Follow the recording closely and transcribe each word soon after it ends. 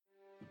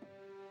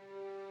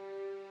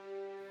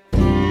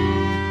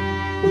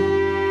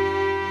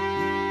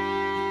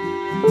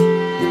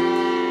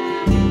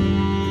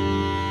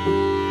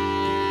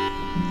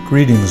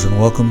Greetings and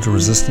welcome to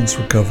Resistance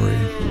Recovery.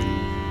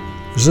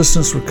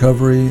 Resistance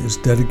Recovery is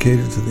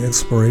dedicated to the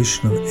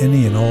exploration of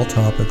any and all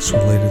topics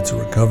related to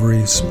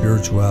recovery,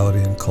 spirituality,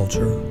 and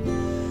culture.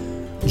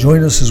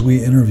 Join us as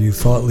we interview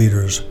thought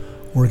leaders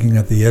working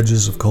at the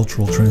edges of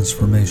cultural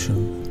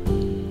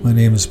transformation. My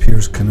name is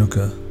Piers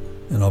Kanuka,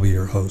 and I'll be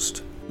your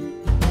host.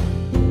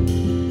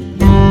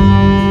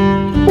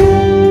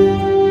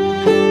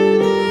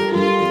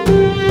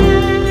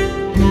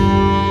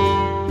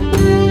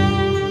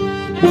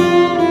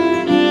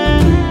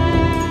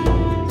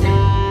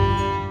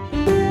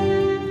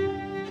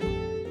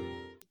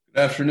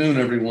 Good afternoon,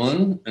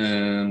 everyone,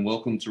 and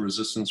welcome to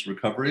Resistance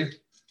Recovery.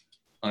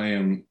 I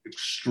am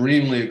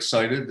extremely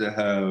excited to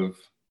have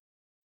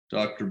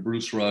Dr.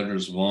 Bruce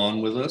Rogers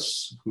Vaughan with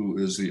us, who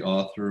is the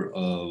author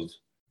of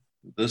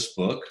this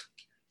book,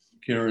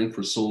 Caring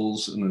for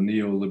Souls in a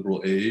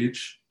Neoliberal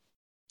Age.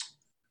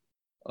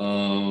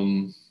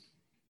 I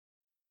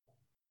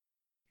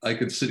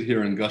could sit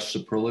here and gush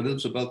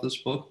superlatives about this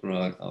book,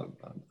 but I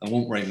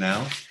won't right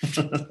now.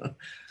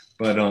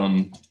 But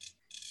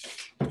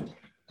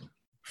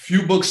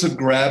few books have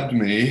grabbed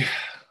me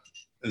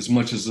as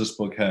much as this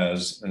book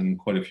has in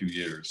quite a few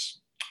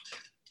years.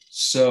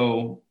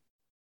 So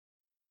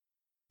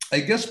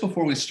I guess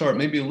before we start,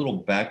 maybe a little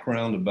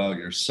background about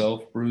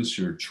yourself, Bruce,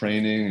 your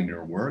training and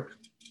your work.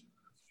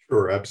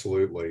 Sure,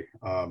 absolutely.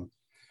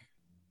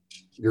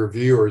 Your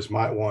viewers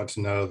might want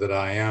to know that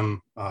I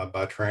am,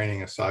 by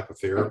training, a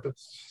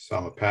psychotherapist. So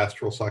I'm a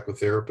pastoral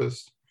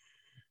psychotherapist,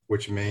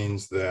 which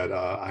means that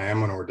I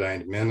am an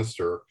ordained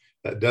minister.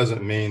 That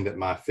doesn't mean that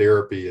my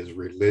therapy is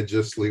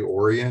religiously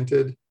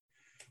oriented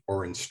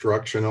or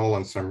instructional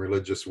in some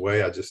religious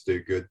way. I just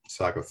do good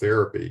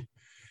psychotherapy.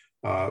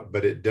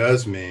 But it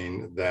does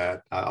mean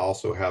that I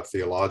also have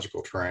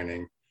theological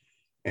training.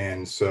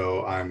 And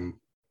so I'm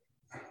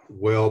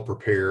well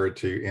prepared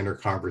to enter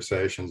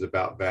conversations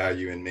about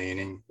value and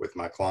meaning with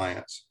my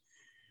clients,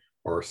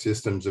 or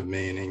systems of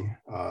meaning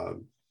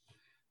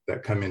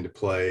that come into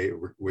play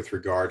with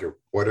regard to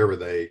whatever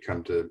they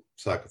come to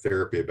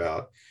psychotherapy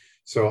about.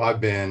 So I've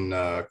been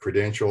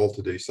credentialed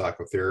to do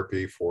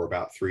psychotherapy for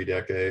about 3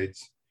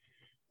 decades.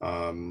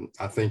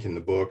 I think in the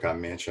book I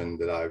mentioned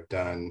that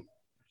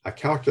I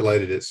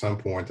calculated at some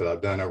point that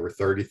I've done over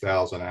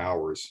 30,000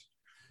 hours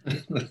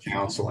of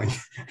counseling.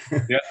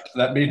 Yeah,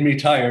 that made me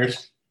tired.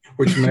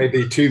 Which may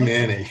be too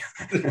many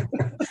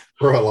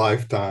for a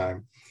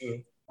lifetime.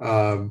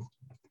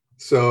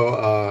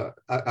 So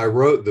I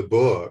wrote the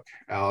book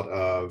out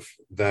of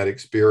that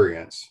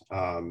experience.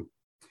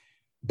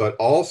 But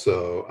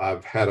also,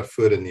 I've had a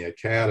foot in the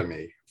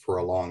academy for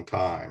a long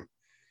time.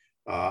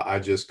 I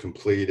just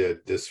completed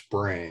this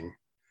spring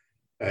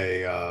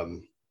a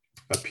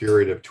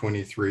period of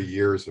 23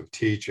 years of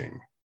teaching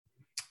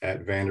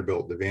at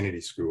Vanderbilt Divinity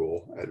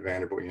School at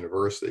Vanderbilt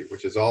University,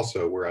 which is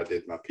also where I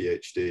did my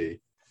PhD,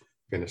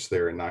 finished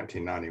there in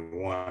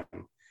 1991.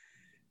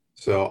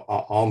 So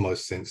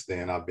almost since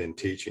then, I've been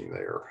teaching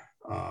there,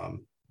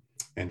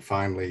 and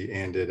finally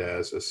ended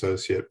as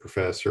associate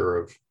professor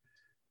of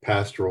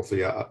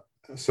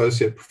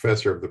associate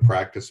professor of the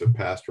practice of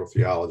pastoral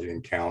theology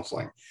and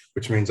counseling,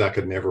 which means I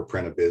could never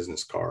print a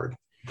business card.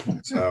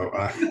 So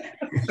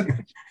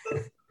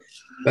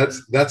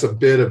that's a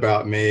bit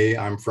about me.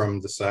 I'm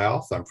from the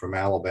South. I'm from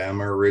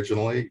Alabama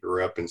originally,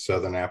 grew up in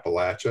Southern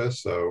Appalachia.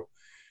 So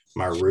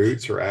my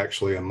roots are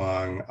actually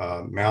among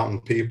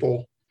mountain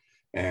people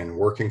and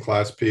working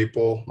class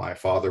people. My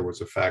father was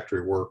a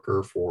factory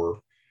worker for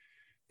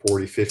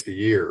 40, 50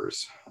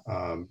 years.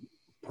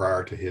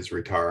 Prior to his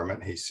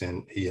retirement, he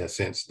has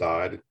since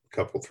died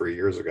a 3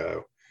 years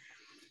ago.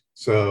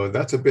 So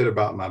that's a bit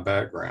about my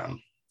background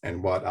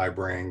and what I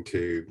bring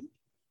to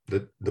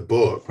the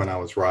book when I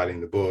was writing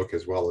the book,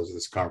 as well as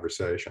this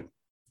conversation.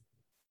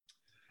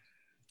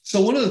 So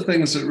one of the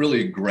things that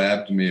really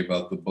grabbed me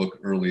about the book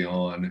early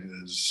on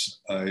is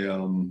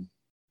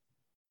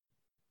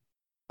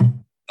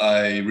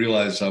I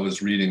realized I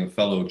was reading a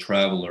fellow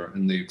traveler,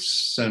 in the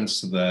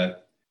sense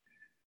that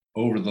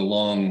over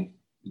the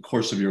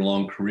course of your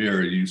long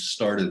career, you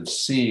started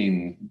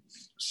seeing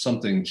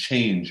something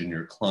change in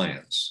your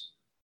clients,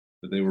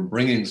 that they were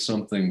bringing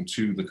something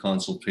to the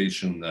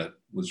consultation that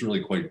was really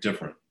quite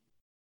different.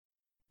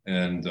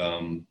 And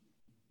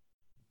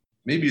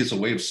maybe as a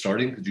way of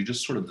starting, could you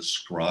just sort of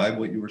describe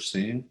what you were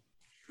seeing?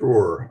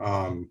 Sure.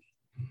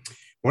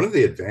 One of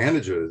the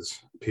advantages,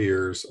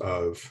 Piers,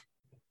 of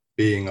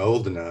being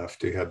old enough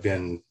to have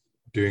been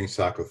doing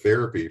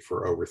psychotherapy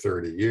for over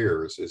 30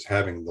 years is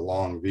having the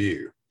long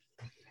view.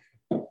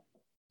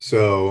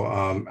 So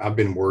I've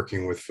been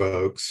working with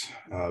folks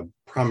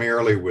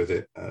primarily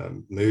with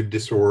mood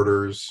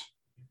disorders,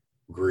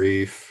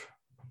 grief,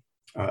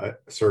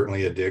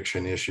 certainly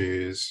addiction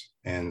issues,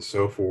 and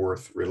so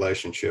forth,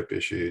 relationship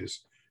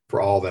issues, for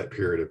all that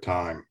period of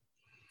time.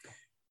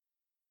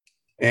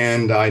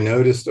 And I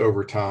noticed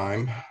over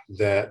time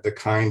that the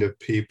kind of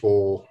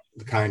people,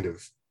 the kind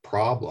of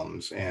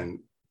problems, and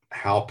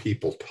how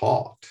people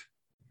talked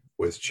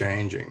was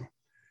changing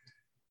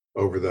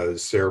over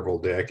those several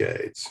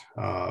decades.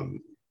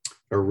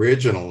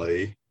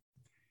 Originally,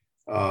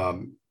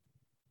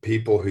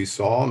 people who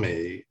saw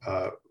me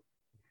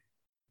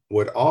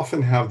would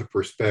often have the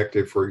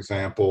perspective, for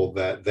example,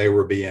 that they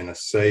were being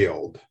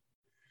assailed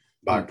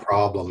by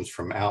problems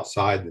from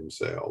outside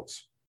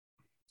themselves,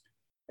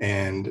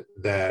 and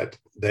that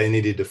they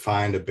needed to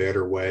find a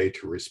better way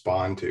to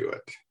respond to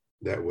it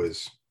that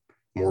was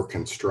more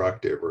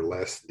constructive or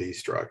less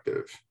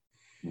destructive.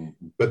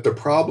 Mm-hmm. But the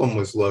problem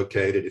was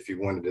located, if you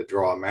wanted to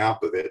draw a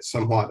map of it,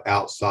 somewhat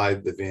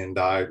outside the Venn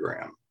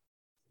diagram.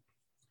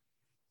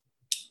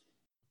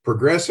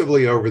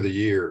 Progressively over the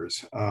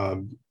years,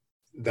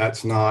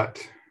 that's not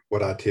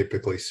what I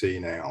typically see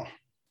now.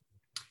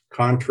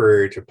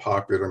 Contrary to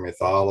popular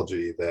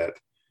mythology that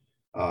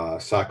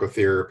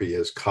psychotherapy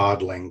is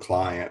coddling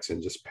clients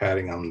and just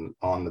patting them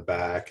on the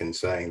back and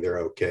saying they're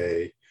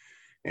okay,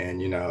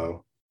 and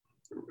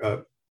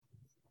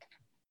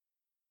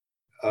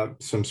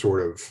some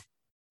sort of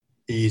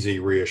easy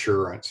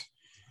reassurance.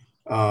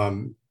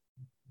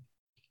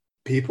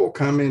 People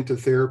come into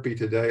therapy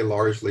today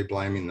largely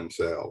blaming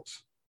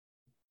themselves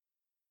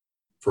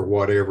for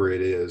whatever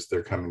it is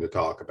they're coming to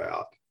talk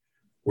about,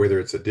 whether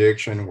it's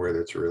addiction,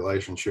 whether it's a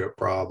relationship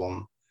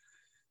problem,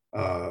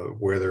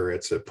 whether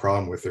it's a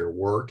problem with their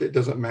work, it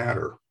doesn't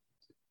matter.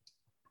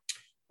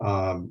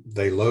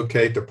 They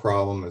locate the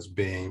problem as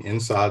being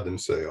inside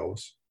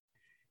themselves,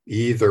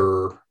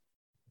 either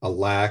a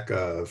lack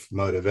of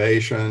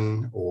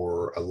motivation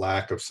or a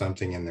lack of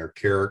something in their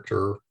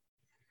character,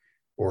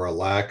 or a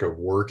lack of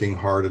working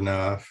hard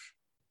enough,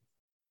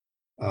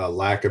 a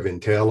lack of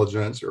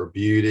intelligence or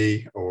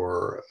beauty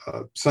or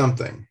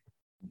something.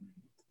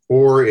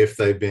 Or if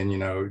they've been,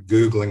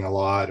 Googling a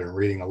lot and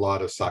reading a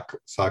lot of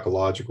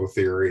psychological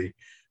theory,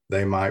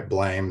 they might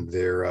blame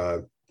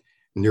their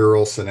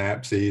neural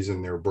synapses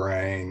in their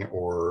brain,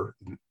 or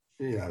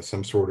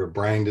some sort of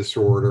brain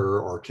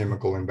disorder or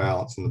chemical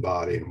imbalance in the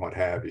body and what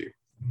have you.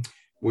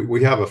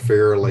 We have a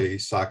fairly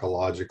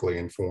psychologically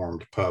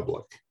informed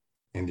public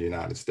in the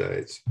United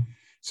States.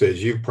 So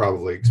as you've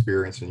probably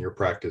experienced in your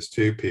practice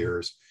too,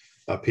 Piers,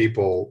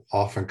 people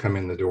often come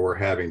in the door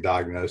having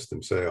diagnosed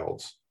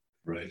themselves.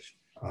 Right.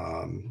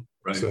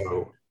 Right.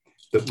 So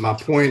my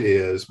point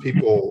is,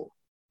 people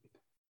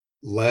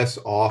less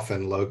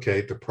often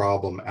locate the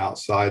problem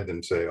outside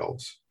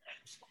themselves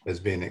as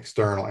being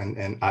external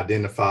and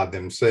identify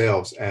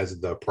themselves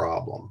as the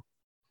problem.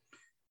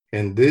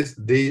 And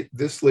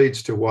this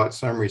leads to what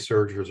some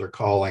researchers are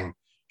calling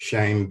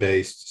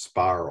shame-based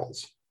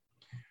spirals,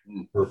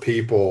 where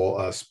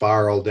people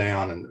spiral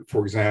down. And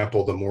for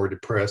example, the more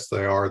depressed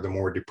they are, the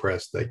more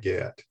depressed they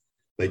get.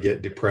 They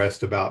get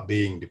depressed about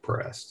being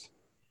depressed.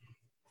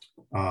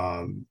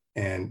 And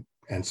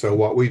so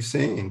what we've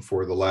seen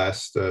for the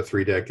last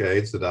 3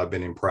 decades that I've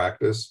been in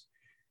practice,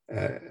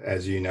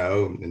 as you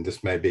know, and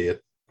this may be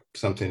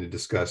something to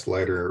discuss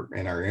later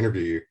in our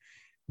interview,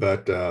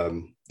 but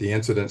the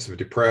incidence of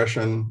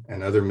depression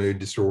and other mood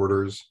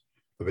disorders,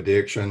 of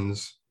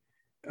addictions,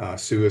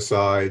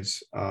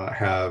 suicides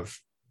have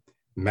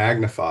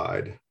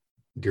magnified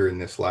during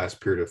this last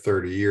period of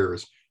 30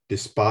 years,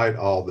 despite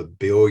all the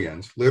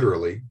billions,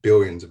 literally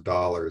billions of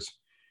dollars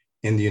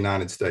in the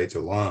United States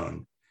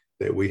alone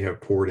that we have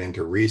poured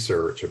into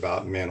research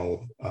about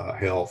mental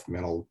health,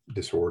 mental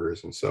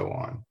disorders, and so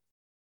on.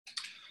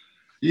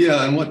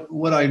 Yeah, and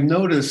what I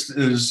noticed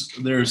is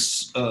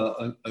there's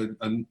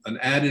an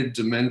added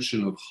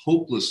dimension of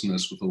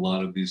hopelessness with a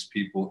lot of these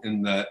people,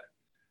 in that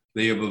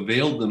they have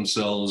availed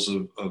themselves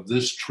of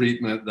this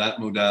treatment, that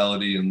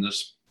modality, and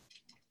this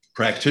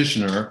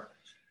practitioner,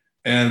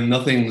 and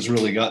nothing's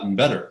really gotten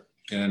better.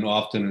 And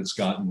often it's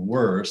gotten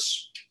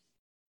worse.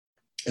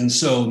 And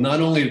so not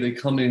only are they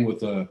coming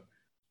with a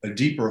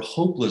deeper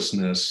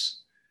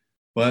hopelessness,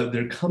 but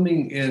they're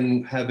coming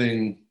in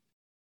having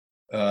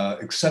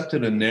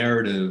accepted a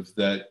narrative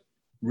that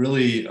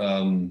really,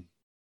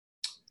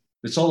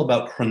 it's all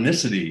about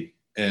chronicity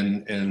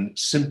and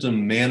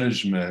symptom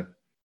management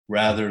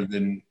rather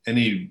than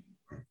any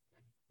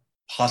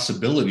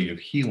possibility of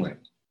healing.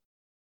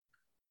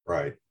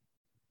 Right.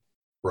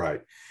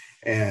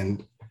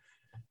 And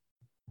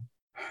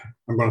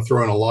I'm going to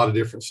throw in a lot of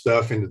different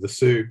stuff into the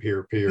soup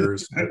here,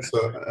 Piers.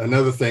 So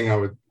another thing I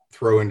would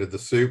throw into the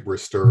soup we're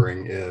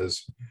stirring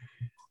is,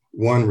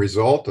 one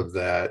result of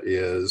that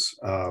is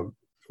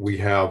we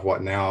have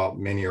what now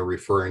many are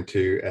referring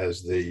to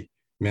as the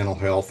mental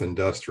health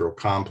industrial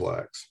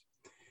complex,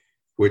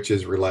 which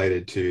is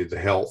related to the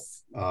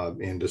health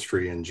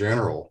industry in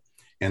general,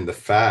 and the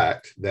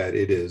fact that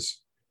it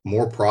is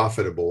more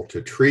profitable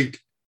to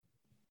treat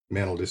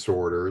mental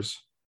disorders,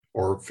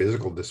 or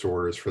physical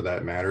disorders for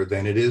that matter,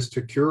 than it is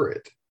to cure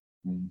it.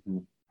 Mm-hmm.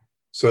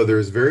 So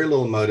there's very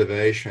little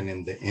motivation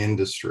in the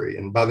industry.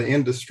 And by the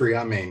industry,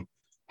 I mean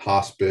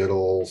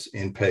hospitals,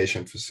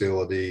 inpatient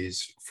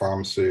facilities,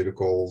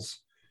 pharmaceuticals,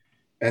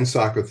 and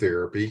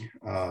psychotherapy.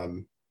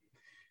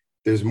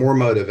 There's more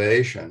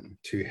motivation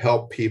to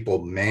help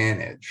people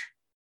manage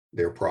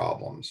their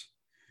problems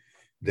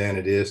than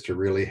it is to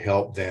really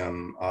help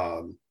them,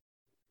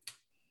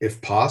 if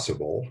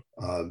possible,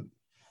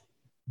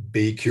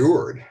 be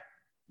cured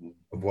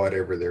of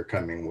whatever they're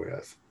coming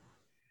with.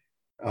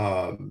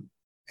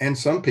 And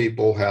some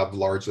people have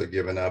largely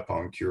given up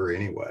on cure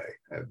anyway.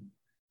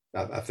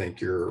 I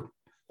think you're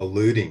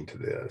alluding to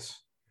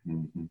this,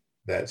 Mm-hmm.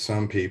 that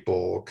some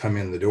people come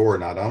in the door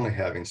not only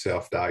having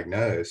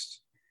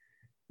self-diagnosed,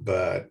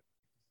 but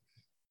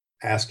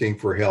asking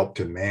for help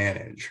to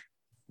manage.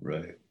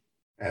 Right.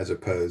 As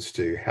opposed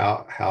to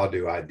how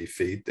do I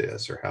defeat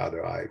this, or how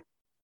do I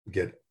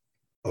get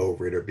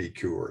over it or be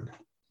cured?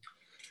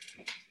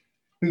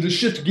 And to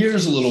shift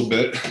gears a little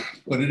bit,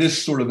 but it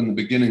is sort of in the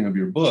beginning of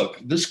your book,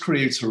 this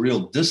creates a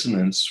real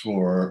dissonance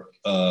for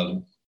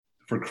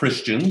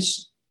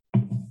Christians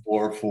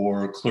or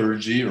for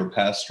clergy or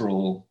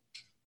pastoral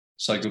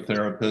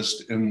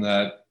psychotherapists, in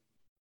that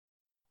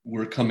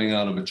we're coming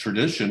out of a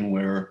tradition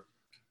where,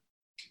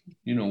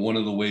 you know, one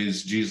of the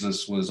ways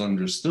Jesus was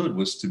understood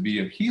was to be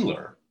a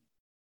healer.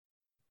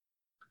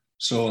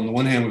 So on the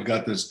one hand, we've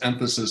got this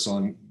emphasis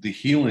on the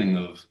healing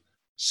of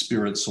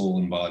spirit, soul,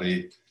 and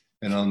body.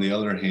 And on the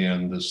other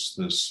hand,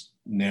 this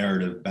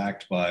narrative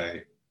backed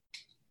by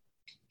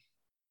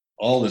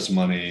all this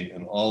money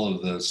and all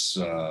of this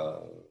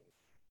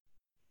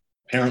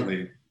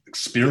apparently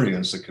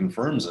experience that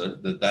confirms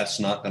it, that that's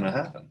not going to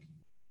happen.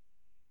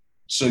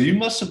 So you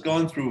must have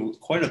gone through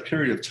quite a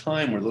period of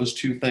time where those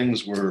two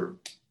things were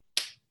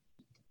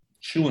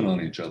chewing on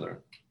each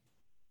other.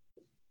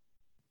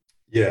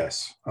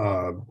 Yes.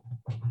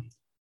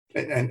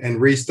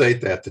 And restate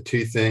that, the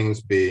two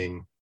things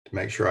being, to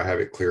make sure I have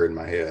it clear in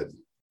my head.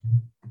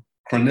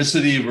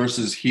 Chronicity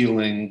versus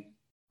healing,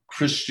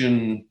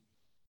 Christian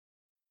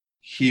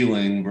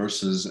healing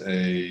versus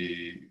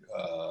a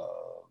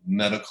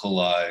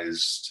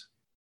medicalized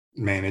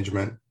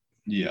management.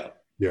 Yeah.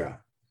 Yeah.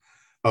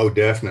 Oh,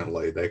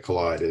 definitely. They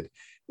collided.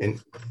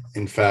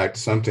 In fact,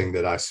 something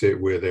that I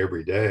sit with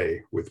every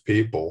day with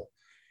people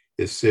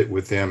is sit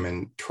with them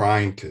and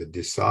trying to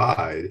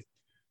decide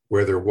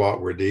whether what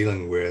we're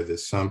dealing with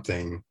is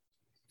something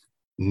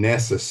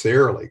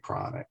necessarily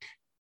chronic.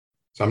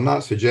 So I'm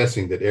not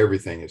suggesting that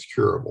everything is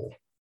curable.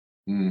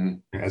 Mm-hmm.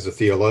 As a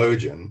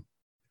theologian,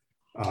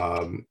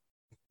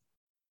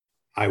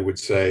 I would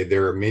say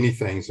there are many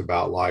things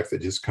about life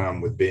that just come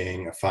with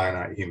being a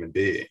finite human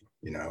being.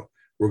 You know,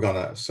 we're going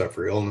to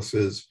suffer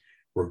illnesses,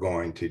 we're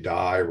going to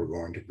die, we're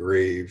going to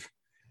grieve.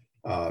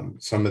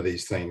 Some of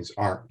these things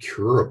aren't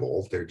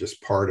curable. They're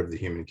just part of the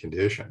human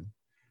condition.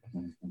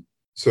 Mm-hmm.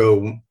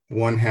 So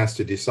one has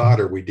to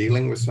decide, are we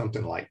dealing with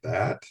something like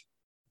that?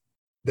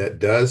 That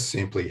does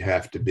simply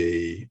have to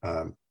be,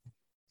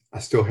 I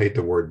still hate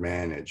the word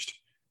managed.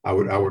 I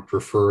would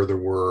prefer the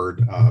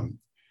word,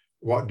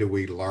 what do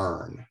we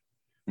learn?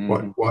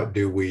 Mm-hmm. What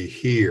do we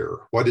hear?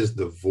 What is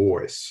the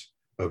voice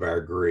of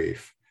our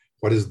grief?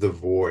 What is the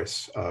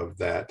voice of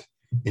that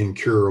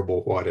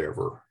incurable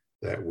whatever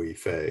that we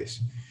face?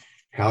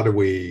 How do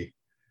we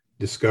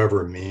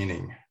discover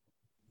meaning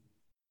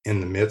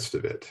in the midst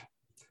of it?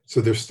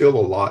 So there's still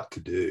a lot to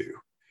do,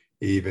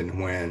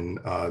 even when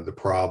the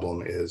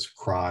problem is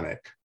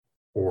chronic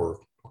or,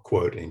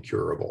 quote,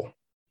 incurable.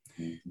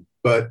 Mm-hmm.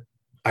 But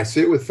I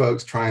sit with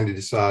folks trying to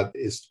decide,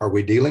 are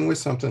we dealing with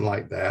something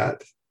like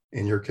that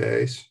in your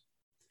case?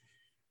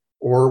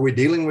 Or are we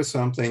dealing with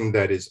something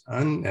that is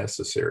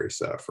unnecessary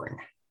suffering,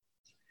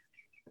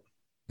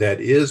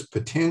 that is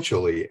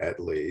potentially, at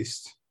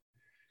least,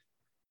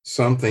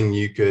 something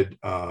you could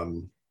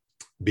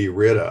be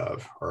rid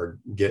of or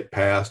get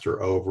past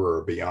or over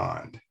or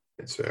beyond,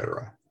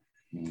 etc.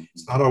 Mm-hmm.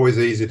 It's not always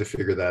easy to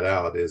figure that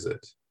out, is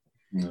it?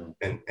 No.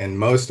 And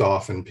most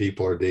often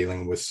people are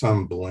dealing with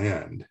some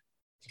blend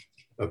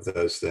of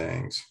those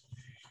things.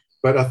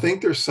 But I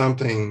think there's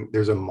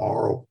a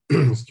moral,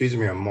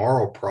 a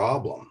moral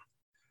problem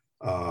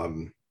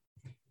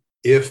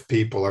if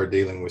people are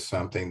dealing with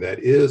something that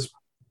is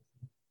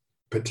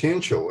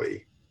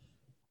potentially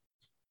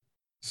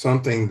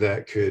something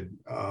that could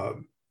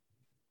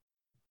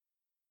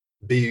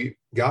be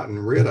gotten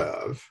rid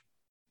of,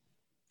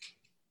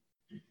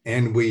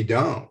 and we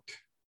don't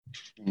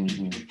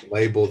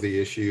label the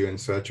issue in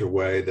such a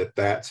way that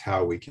that's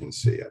how we can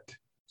see it.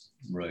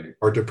 Right.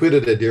 Or to put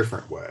it a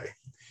different way,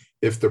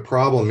 if the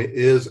problem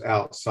is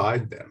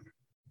outside them,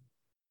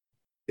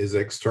 is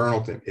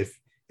external to them,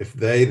 if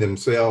they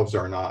themselves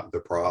are not the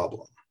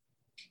problem,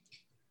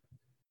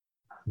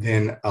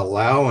 then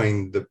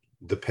allowing the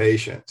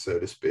patient, so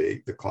to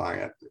speak, the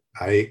client.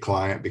 I hate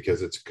client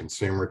because it's a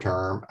consumer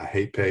term. I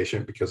hate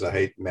patient because I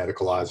hate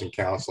medicalizing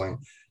counseling.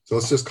 So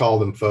let's just call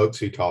them folks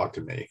who talk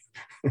to me.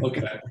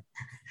 Okay.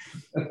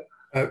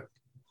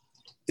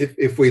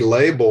 If we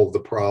label the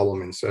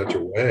problem in such a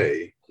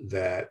way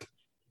that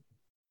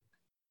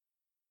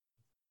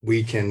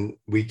we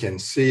can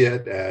see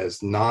it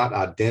as not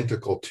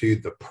identical to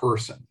the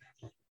person,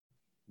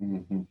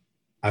 mm-hmm.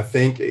 I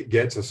think it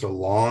gets us a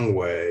long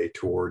way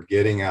toward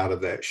getting out of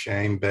that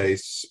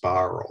shame-based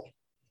spiral.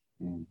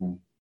 Mm-hmm.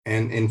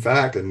 And in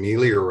fact,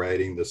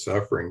 ameliorating the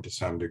suffering to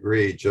some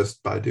degree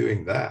just by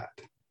doing that.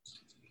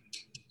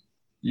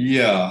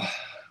 Yeah.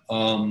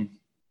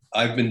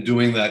 I've been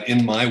doing that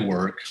in my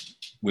work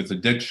with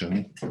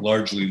addiction,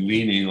 largely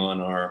leaning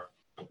on our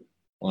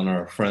on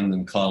our friend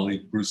and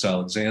colleague Bruce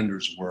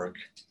Alexander's work.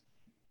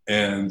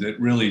 And it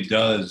really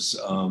does,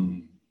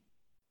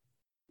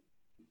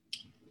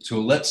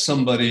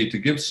 to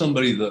give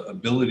somebody the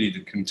ability to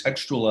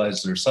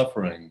contextualize their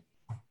suffering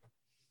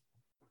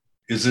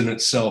is in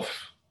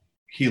itself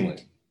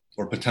healing,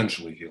 or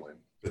potentially healing.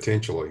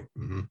 Potentially.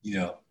 Mm-hmm.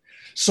 Yeah.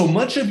 So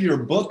much of your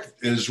book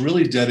is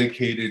really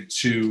dedicated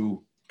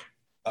to,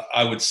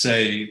 I would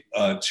say,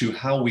 to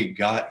how we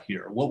got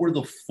here. What were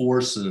the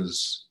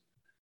forces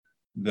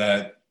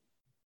that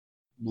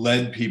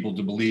led people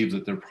to believe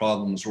that their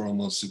problems were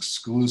almost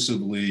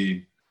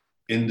exclusively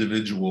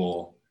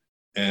individual,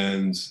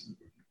 and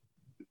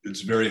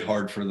it's very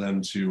hard for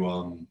them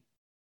to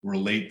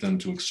relate them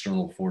to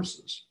external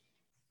forces?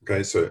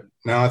 Okay, so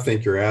now I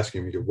think you're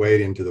asking me to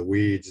wade into the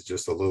weeds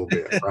just a little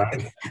bit,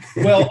 right?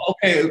 Well,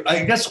 okay,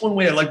 I guess one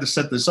way I'd like to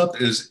set this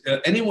up is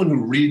anyone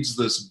who reads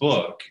this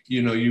book,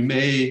 you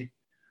may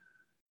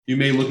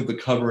look at the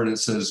cover and it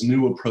says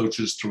New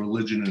Approaches to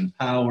Religion and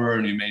Power,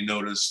 and you may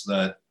notice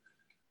that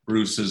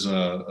Bruce is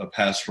a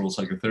pastoral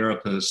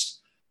psychotherapist.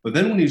 But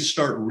then when you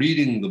start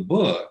reading the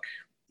book,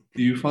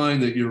 you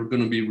find that you're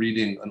going to be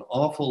reading an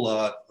awful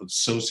lot of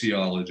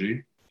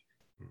sociology,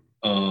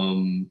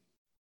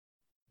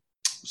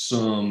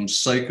 some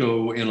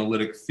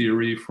psychoanalytic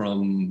theory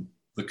from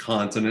the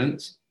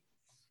continent,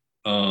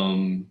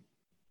 some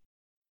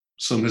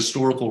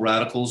historical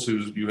radicals who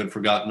you had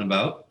forgotten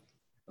about.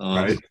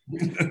 Right.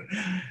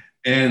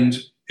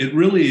 And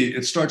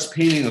it starts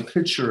painting a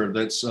picture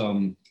that's,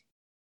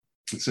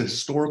 it's a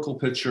historical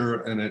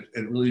picture, and it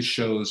really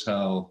shows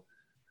how,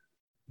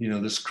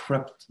 this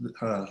crept,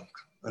 I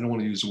don't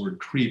want to use the word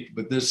creep,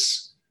 but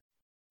these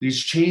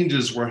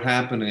changes were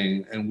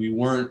happening and we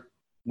weren't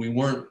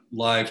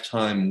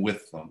lifetime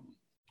with them.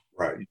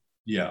 Right.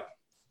 Yeah.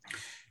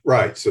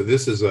 Right. So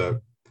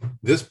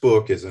this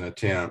book is an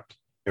attempt.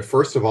 And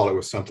first of all, it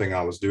was something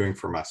I was doing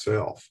for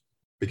myself,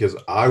 because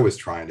I was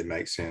trying to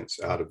make sense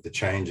out of the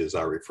changes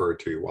I referred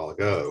to a while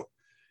ago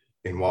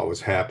in what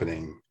was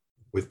happening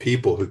with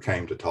people who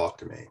came to talk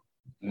to me,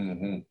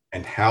 mm-hmm.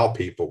 and how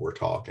people were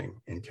talking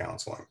in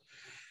counseling.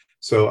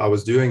 So I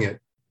was doing it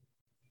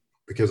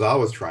because I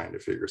was trying to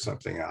figure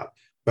something out.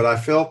 But I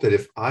felt that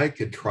if I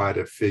could try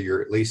to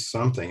figure at least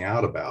something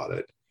out about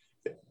it,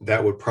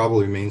 that would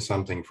probably mean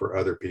something for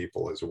other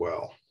people as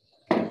well.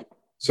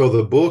 So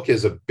the book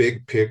is a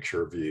big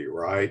picture view,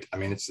 right? I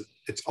mean, it's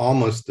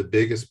almost the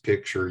biggest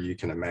picture you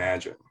can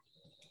imagine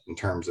in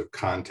terms of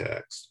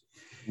context.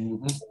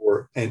 Mm-hmm.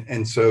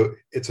 And so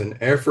it's an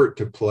effort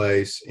to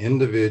place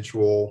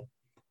individual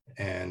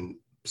and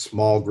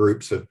small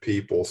groups of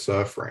people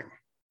suffering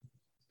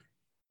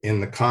in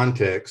the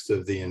context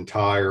of the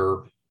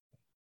entire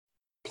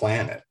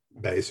planet,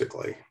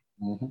 basically.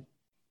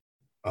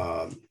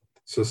 Mm-hmm.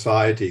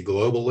 Society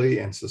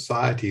globally and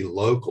society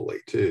locally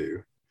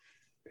too.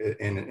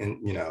 And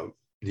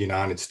the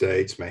United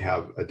States may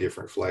have a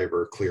different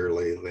flavor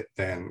clearly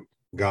than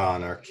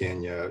Ghana,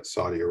 Kenya,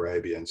 Saudi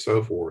Arabia, and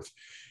so forth.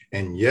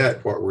 And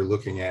yet what we're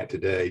looking at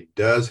today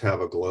does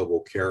have a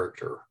global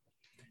character,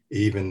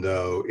 even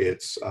though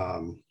it's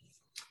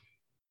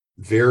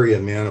very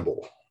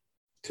amenable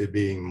to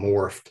being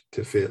morphed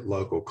to fit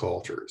local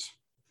cultures.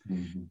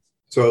 Mm-hmm.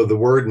 So the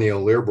word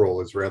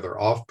neoliberal is rather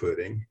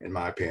off-putting, in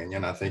my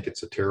opinion. I think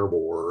it's a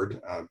terrible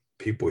word.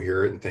 People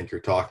hear it and think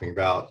you're talking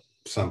about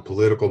some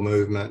political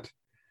movement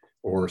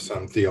or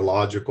some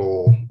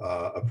theological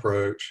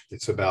approach.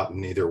 It's about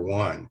neither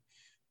one.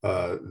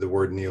 The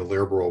word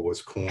neoliberal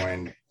was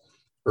coined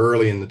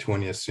early in the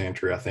 20th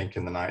century, I think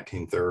in the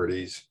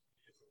 1930s,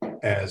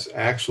 as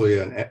actually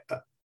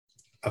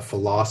a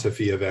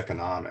philosophy of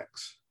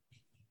economics,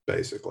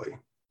 basically.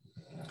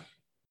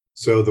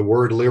 So the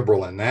word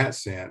liberal in that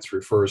sense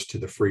refers to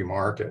the free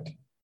market,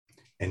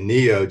 and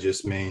neo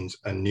just means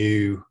a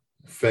new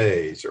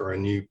phase or a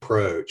new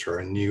approach or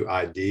a new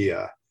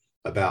idea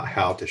about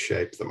how to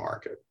shape the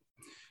market.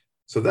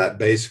 So that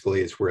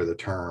basically is where the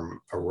term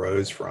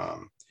arose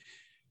from.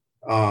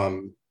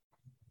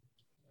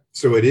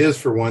 So it is,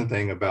 for one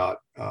thing, about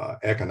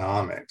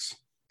economics,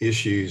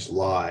 issues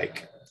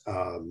like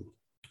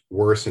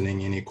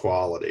worsening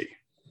inequality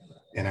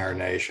in our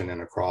nation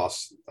and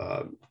across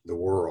the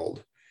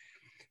world.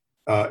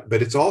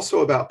 But it's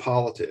also about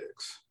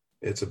politics.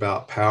 It's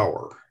about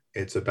power.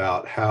 It's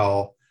about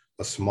how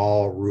a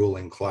small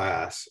ruling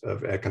class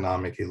of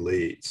economic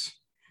elites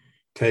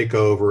take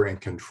over and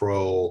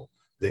control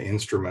the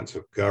instruments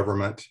of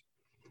government.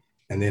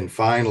 And then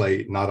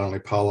finally, not only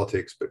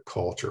politics, but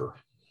culture.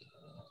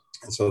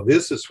 And so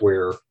this is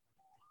where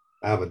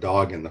I have a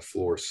dog in the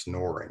floor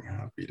snoring. I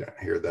hope you don't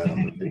hear that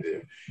on the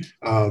video.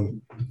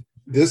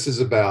 This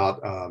is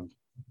about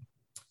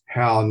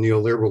how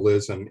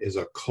neoliberalism is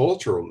a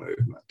cultural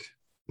movement,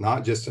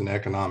 not just an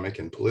economic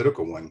and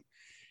political one.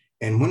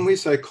 And when we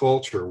say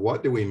culture,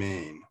 what do we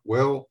mean?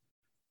 Well,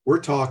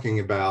 we're talking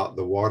about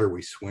the water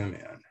we swim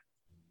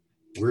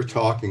in. We're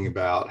talking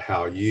about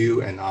how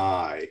you and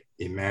I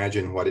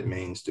imagine what it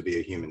means to be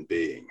a human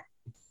being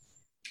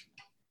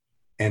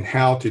and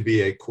how to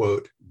be a,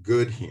 quote,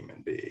 good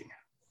human being.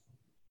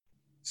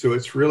 So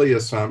it's really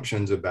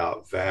assumptions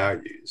about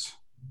values,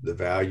 the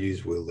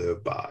values we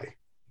live by.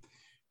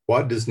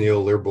 What does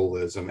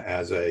neoliberalism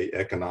as an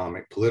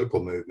economic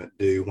political movement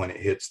do when it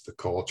hits the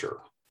culture?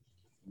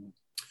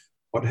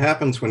 What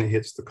happens when it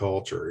hits the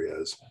culture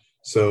is,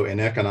 so in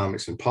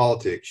economics and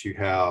politics, you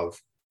have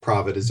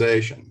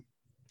privatization.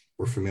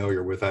 We're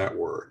familiar with that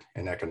word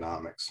in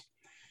economics.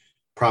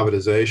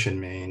 Privatization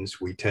means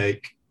we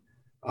take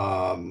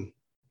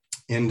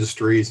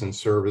industries and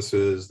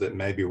services that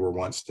maybe were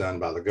once done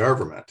by the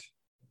government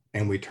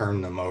and we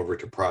turn them over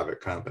to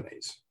private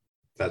companies.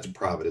 That's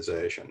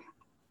privatization.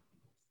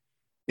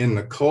 In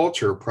the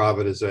culture,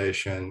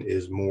 privatization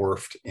is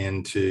morphed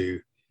into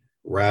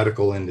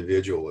radical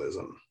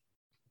individualism.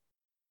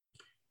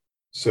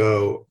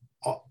 So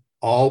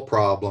all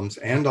problems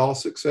and all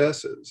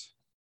successes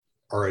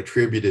are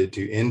attributed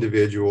to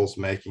individuals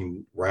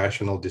making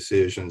rational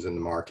decisions in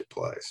the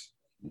marketplace.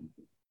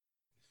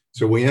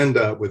 So we end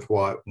up with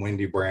what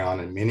Wendy Brown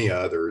and many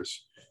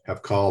others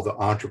have called the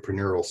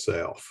entrepreneurial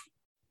self.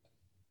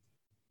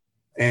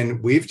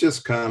 And we've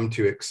just come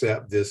to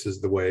accept this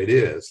as the way it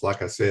is.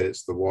 Like I said,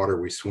 it's the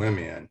water we swim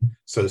in.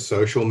 So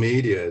social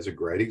media is a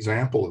great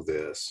example of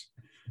this.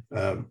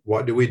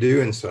 What do we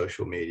do in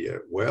social media?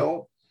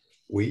 Well,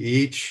 we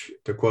each,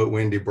 to quote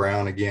Wendy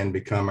Brown again,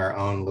 become our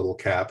own little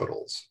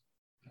capitals.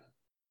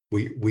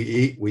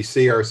 We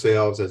see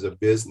ourselves as a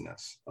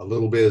business, a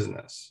little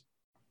business,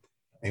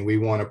 and we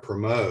want to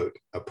promote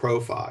a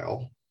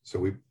profile. So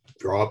we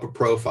draw up a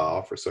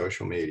profile for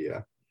social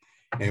media.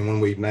 And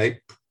when we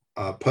make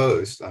a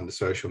post on the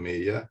social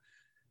media,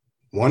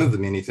 one of the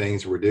many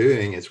things we're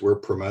doing is we're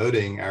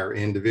promoting our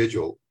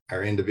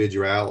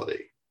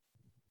individuality.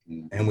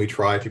 And we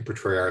try to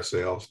portray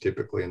ourselves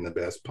typically in the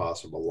best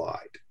possible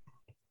light.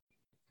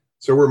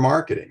 So we're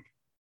marketing.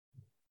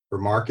 We're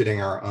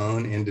marketing our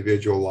own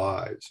individual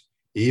lives,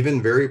 even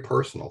very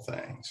personal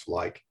things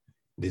like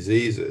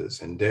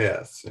diseases and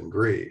deaths and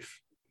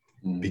grief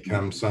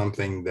become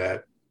something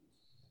that,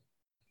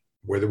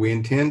 whether we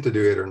intend to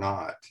do it or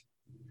not,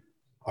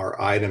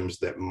 are items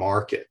that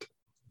market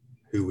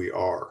who we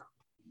are.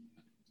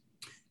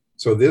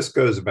 So this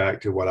goes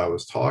back to what I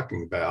was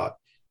talking about.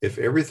 If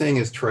everything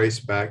is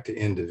traced back to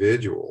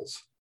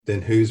individuals,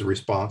 then who's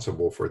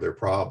responsible for their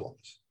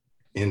problems?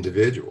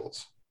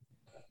 Individuals.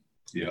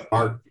 Yeah.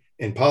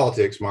 In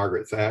politics,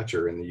 Margaret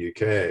Thatcher in the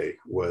UK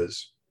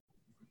was,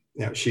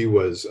 she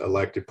was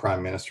elected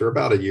prime minister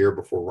about a year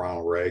before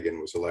Ronald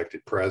Reagan was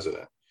elected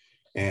president.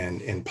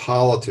 And in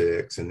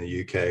politics in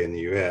the UK and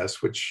the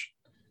US, which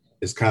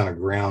is kind of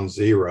ground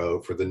zero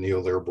for the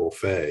neoliberal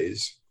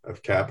phase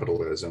of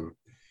capitalism,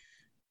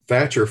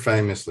 Thatcher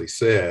famously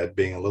said,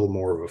 being a little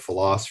more of a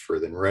philosopher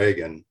than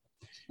Reagan,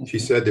 she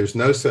said, "There's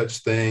no such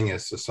thing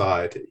as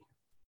society.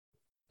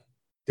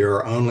 There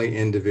are only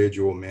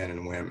individual men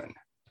and women."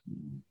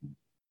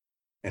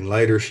 And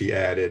later she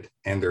added,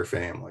 "and their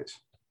families."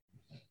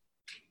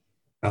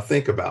 Now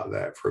think about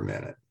that for a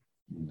minute.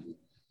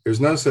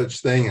 There's no such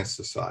thing as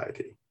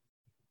society.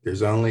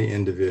 There's only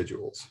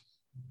individuals.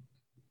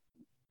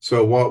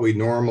 So what we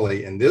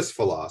normally, in this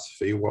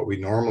philosophy, what we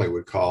normally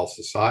would call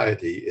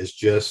society is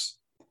just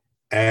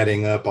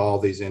adding up all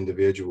these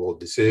individual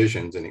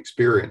decisions and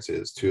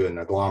experiences to an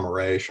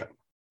agglomeration.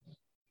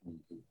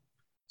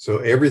 So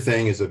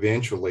everything is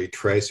eventually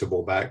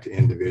traceable back to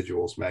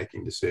individuals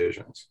making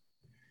decisions.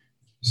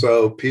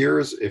 So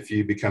peers, if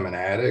you become an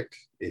addict,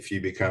 if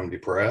you become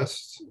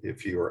depressed,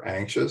 if you are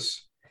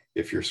anxious,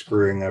 if you're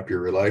screwing up your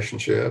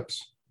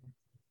relationships,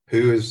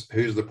 who's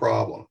the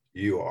problem?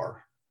 You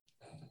are.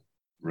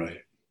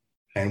 Right.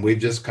 And we've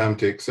just come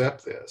to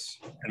accept this.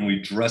 And we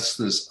dress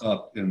this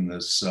up in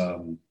this,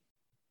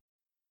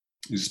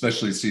 you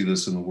especially see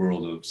this in the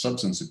world of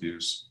substance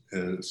abuse,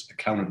 as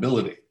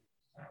accountability.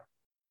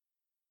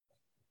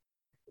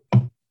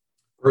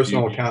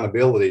 Personal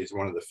accountability is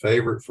one of the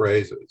favorite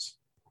phrases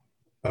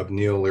of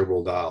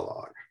neoliberal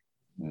dialogue.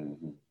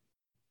 Mm-hmm.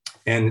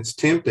 And it's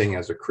tempting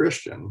as a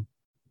Christian,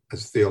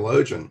 as a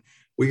theologian,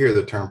 we hear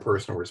the term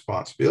personal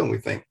responsibility and we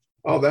think,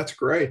 oh, that's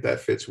great.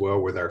 That fits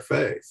well with our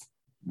faith.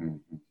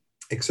 Mm-hmm.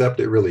 Except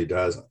it really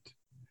doesn't.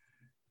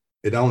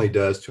 It only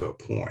does to a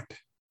point.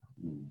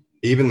 Mm-hmm.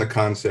 Even the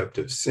concept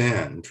of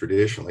sin,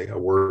 traditionally, a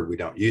word we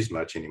don't use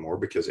much anymore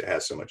because it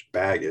has so much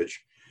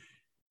baggage,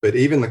 but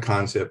even the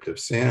concept of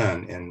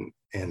sin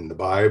in the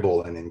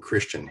Bible and in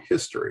Christian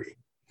history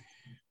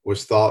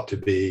was thought to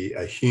be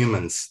a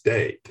human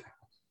state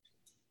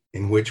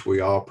in which we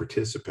all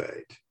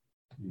participate.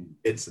 Mm-hmm.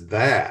 It's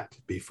that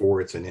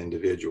before it's an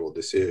individual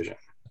decision,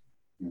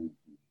 mm-hmm.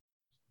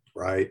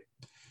 right?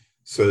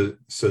 So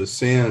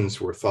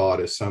sins were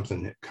thought as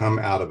something that come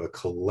out of a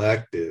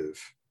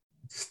collective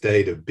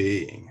state of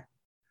being,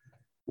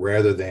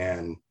 rather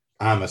than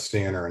I'm a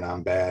sinner and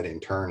I'm bad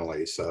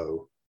internally,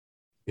 so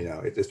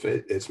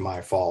it's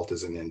my fault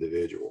as an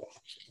individual.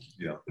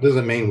 Yeah, it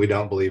doesn't mean we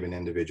don't believe in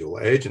individual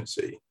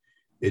agency.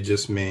 It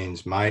just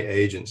means my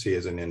agency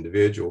as an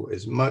individual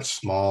is much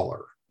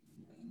smaller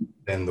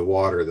than the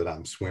water that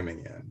I'm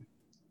swimming in.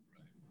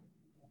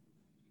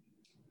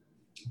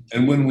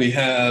 And when we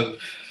have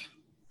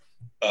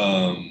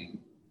um,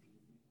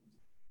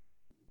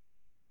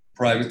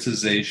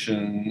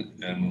 privatization,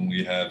 and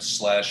we have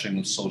slashing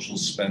of social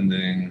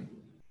spending,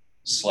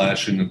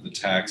 slashing of the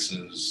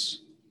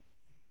taxes.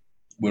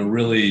 We're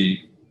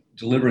really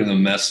delivering a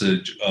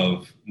message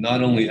of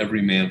not only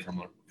every man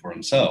for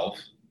himself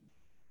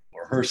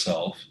or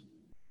herself,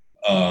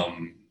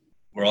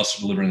 we're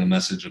also delivering a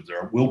message of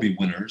there will be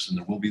winners and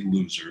there will be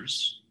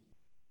losers.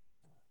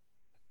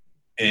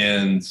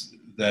 And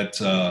that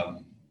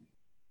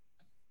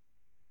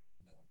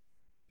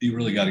you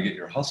really got to get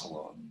your hustle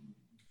on.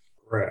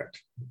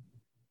 Correct.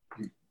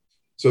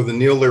 So the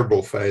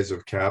neoliberal phase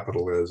of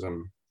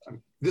capitalism,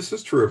 this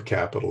is true of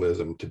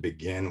capitalism to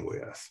begin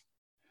with,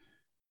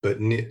 but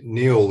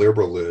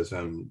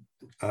neoliberalism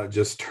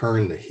just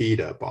turned the heat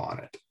up on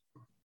it,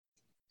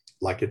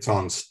 like it's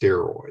on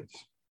steroids.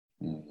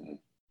 Mm-hmm.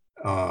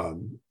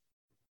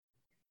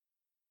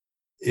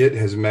 It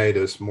has made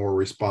us more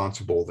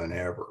responsible than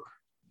ever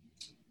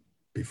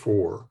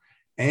before,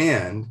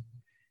 and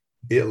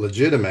it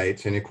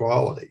legitimates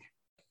inequality.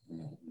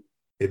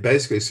 It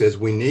basically says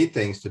we need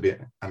things to be,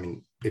 I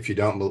mean, if you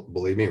don't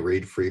believe me,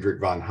 read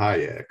Friedrich von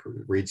Hayek,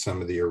 read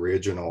some of the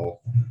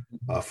original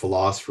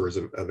philosophers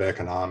of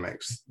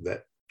economics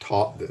that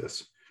taught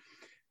this.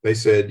 They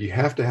said you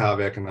have to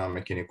have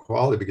economic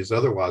inequality because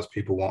otherwise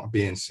people won't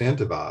be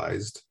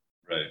incentivized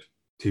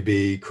to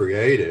be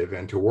creative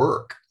and to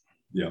work.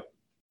 Yeah.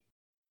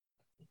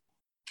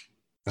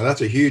 Now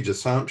that's a huge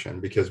assumption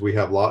because we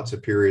have lots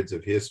of periods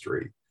of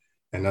history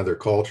and other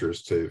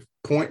cultures to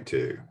point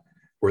to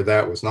where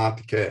that was not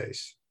the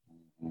case.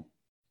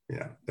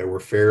 Yeah, there were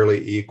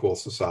fairly equal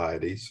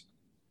societies,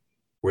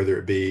 whether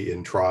it be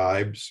in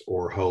tribes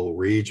or whole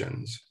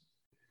regions,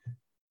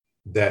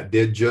 that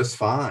did just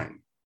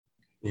fine,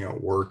 you know,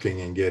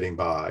 working and getting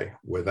by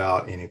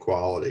without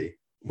inequality,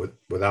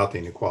 without the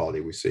inequality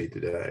we see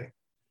today.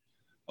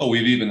 Oh,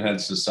 we've even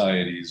had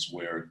societies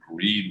where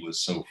greed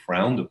was so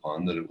frowned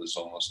upon that it was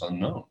almost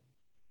unknown.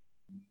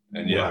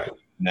 And yet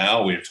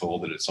now we're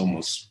told that it's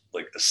almost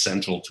like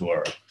essential to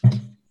our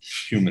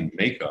human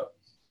makeup.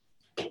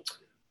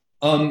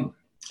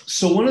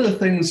 So one of the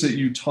things that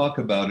you talk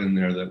about in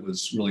there that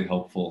was really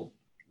helpful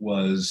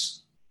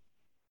was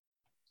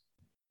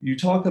you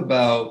talk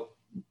about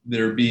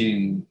there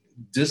being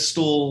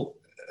distal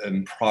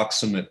and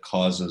proximate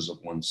causes of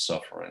one's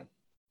suffering.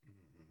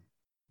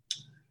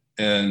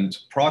 And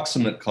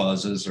proximate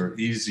causes are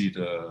easy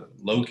to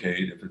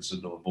locate if it's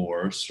a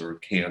divorce or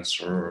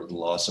cancer or the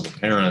loss of a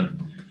parent.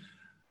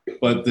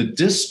 But the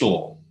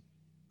distal,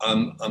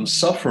 I'm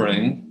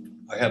suffering.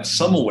 I have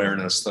some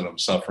awareness that I'm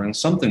suffering.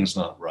 Something's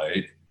not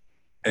right.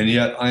 And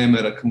yet I am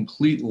at a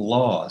complete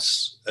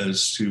loss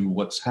as to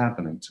what's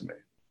happening to me.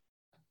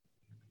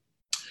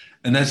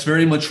 And that's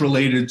very much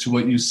related to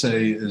what you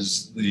say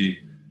is the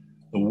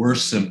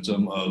worst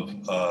symptom of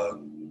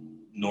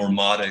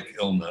normotic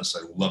illness.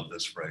 I love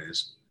this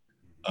phrase.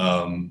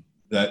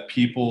 That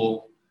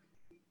people,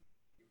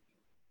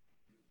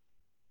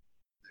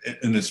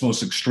 in its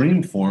most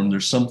extreme form,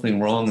 there's something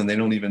wrong and they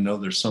don't even know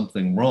there's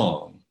something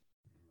wrong.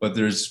 But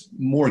there's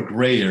more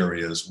gray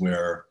areas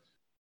where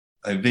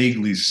I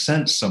vaguely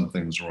sense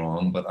something's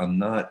wrong, but I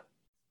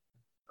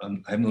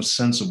have no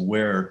sense of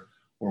where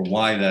or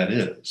why that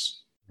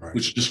is,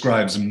 which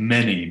describes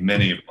many,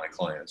 many of my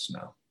clients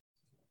now.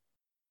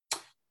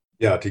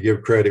 Yeah, to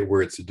give credit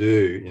where it's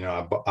due, you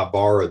know, I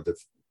borrowed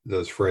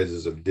those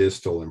phrases of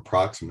distal and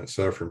proximate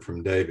suffering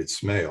from David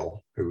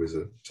Smale, who was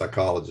a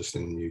psychologist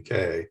in the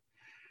UK,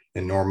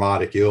 and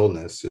normotic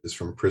illness is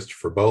from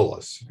Christopher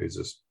Bollas, who's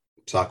a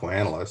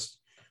psychoanalyst.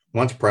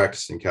 Once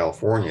practiced in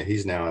California,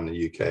 he's now in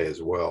the UK as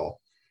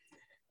well.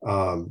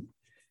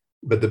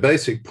 But the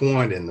basic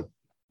point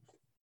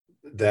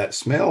that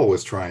Smale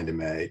was trying to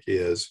make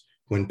is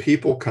when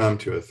people come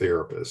to a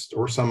therapist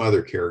or some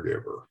other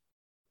caregiver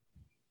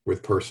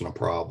with personal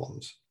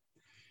problems,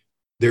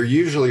 they're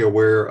usually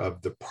aware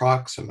of the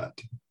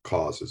proximate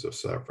causes of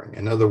suffering.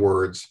 In other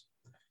words,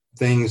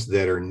 things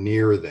that are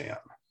near them,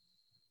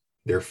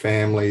 their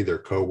family, their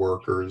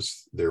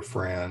coworkers, their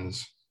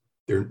friends,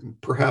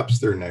 perhaps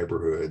their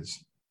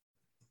neighborhoods.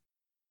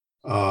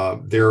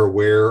 They're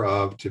aware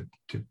of, to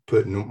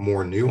put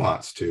more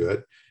nuance to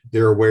it,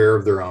 they're aware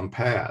of their own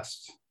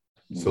past.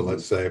 So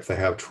let's say if they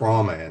have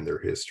trauma in their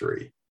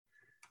history,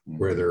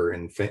 whether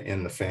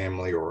in the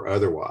family or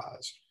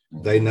otherwise,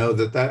 they know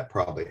that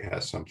probably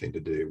has something to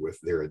do with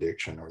their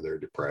addiction or their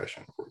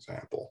depression, for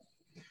example.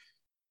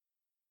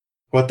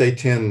 What they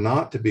tend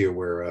not to be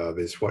aware of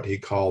is what he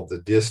called the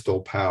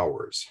distal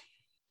powers.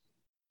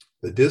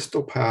 The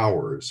distal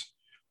powers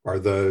are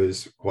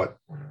those, what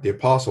the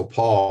Apostle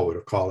Paul would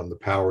have called them, the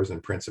powers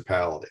and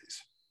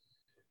principalities.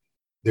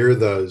 They're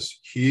those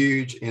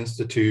huge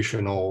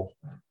institutional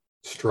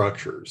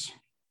structures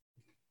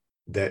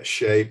that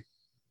shape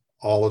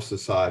all of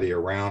society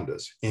around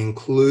us,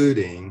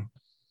 including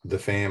the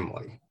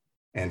family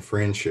and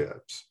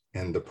friendships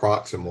and the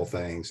proximal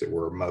things that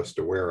we're most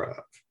aware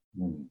of.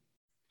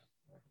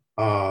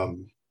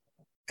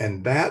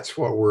 And that's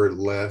what we're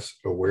less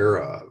aware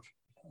of.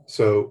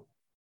 So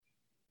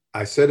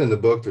I said in the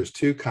book, there's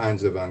two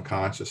kinds of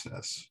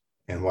unconsciousness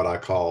and what I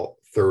call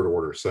third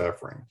order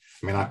suffering.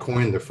 I mean, I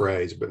coined the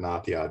phrase, but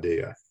not the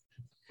idea.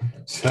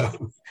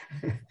 So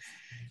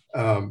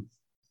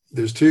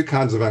there's two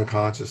kinds of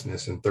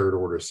unconsciousness and third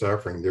order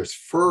suffering. There's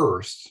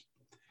first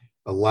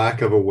a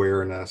lack of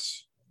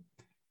awareness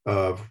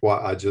of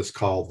what I just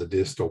called the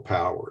distal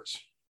powers.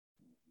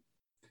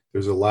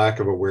 There's a lack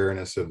of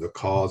awareness of the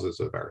causes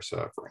of our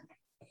suffering.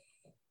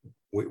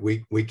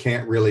 We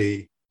can't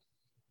really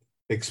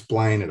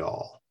explain it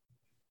all.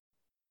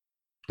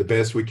 The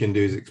best we can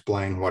do is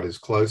explain what is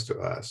close to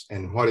us,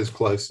 and what is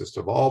closest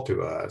of all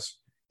to us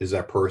is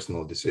our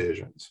personal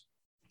decisions.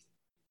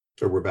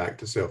 So we're back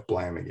to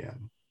self-blame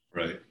again.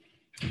 Right.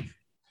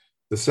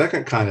 The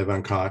second kind of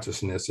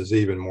unconsciousness is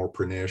even more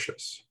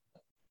pernicious.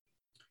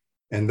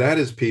 And that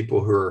is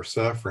people who are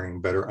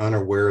suffering but are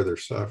unaware they're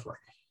suffering.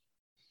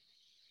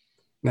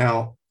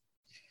 Now,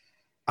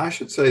 I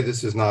should say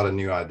this is not a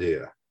new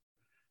idea.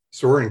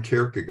 Soren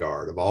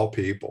Kierkegaard, of all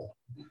people,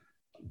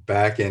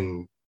 back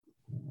in,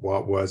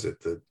 what was it,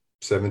 the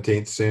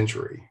 17th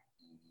century,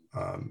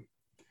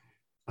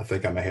 I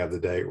think I may have the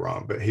date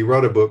wrong, but he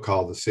wrote a book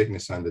called The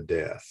Sickness Unto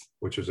Death,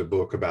 which was a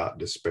book about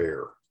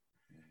despair.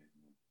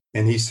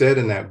 And he said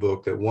in that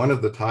book that one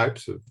of the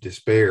types of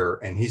despair,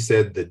 and he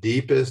said the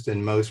deepest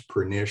and most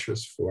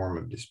pernicious form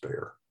of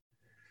despair,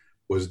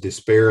 was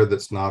despair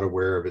that's not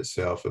aware of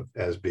itself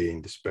as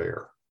being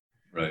despair.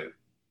 Right.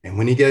 And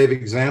when he gave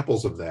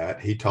examples of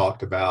that, he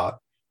talked about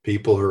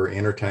people who are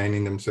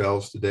entertaining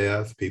themselves to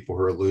death, people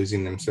who are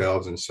losing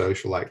themselves in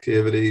social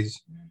activities.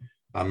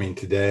 I mean,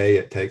 today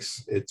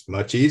it's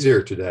much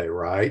easier today,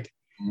 right?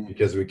 Mm-hmm.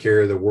 Because we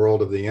carry the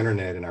world of the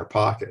internet in our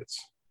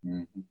pockets.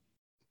 Mm-hmm.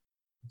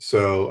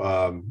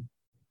 So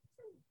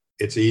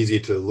it's easy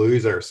to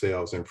lose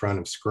ourselves in front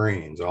of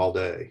screens all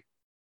day.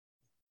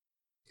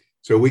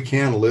 So we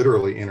can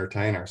literally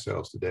entertain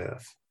ourselves to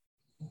death.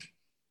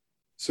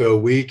 So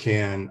we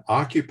can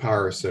occupy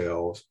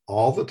ourselves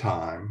all the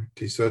time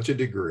to such a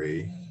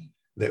degree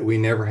that we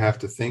never have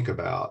to think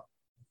about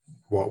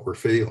what we're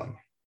feeling.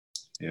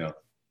 Yeah.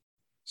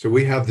 So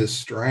we have this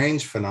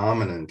strange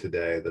phenomenon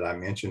today that I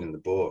mentioned in the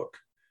book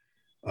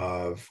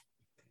of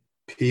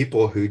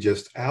people who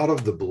just out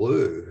of the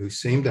blue, who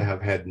seem to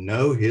have had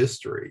no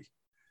history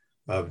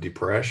of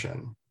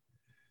depression,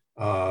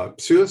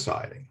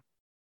 suiciding.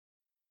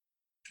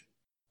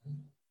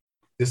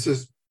 This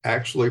is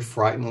actually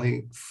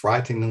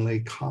frighteningly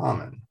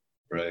common.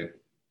 Right.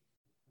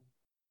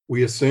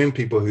 We assume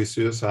people who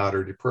suicide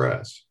are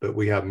depressed, but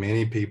we have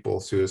many people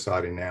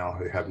suiciding now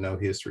who have no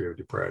history of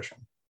depression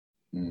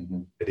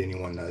that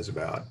anyone knows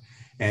about.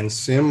 And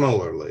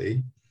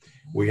similarly,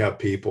 we have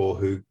people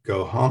who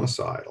go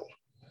homicidal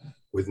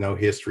with no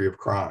history of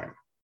crime.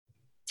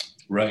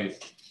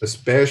 Right.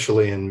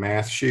 Especially in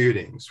mass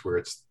shootings where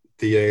it's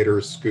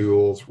theaters,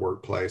 schools,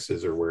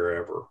 workplaces, or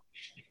wherever.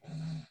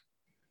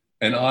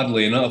 And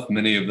oddly enough,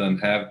 many of them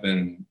have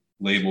been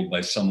labeled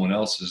by someone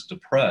else as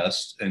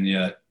depressed, and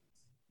yet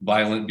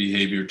violent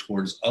behavior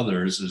towards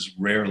others is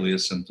rarely a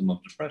symptom of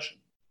depression.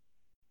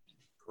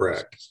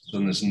 Correct. So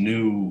in this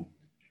new,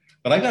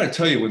 but I got to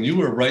tell you, when you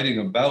were writing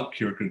about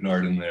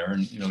Kierkegaard in there,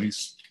 and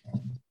he's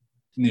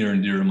near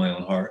and dear to my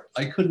own heart,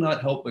 I could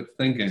not help but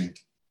thinking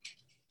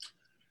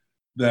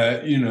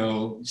that,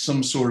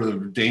 some sort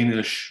of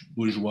Danish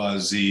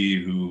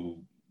bourgeoisie who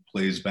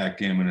plays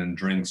backgammon and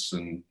drinks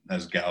and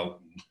has gout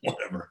and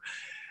whatever.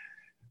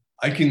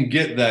 I can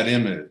get that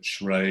image,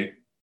 right?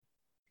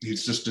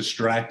 He's just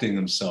distracting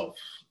himself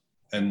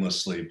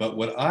endlessly. But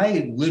what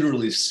I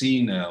literally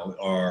see now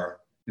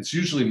it's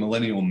usually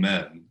millennial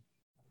men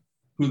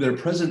who their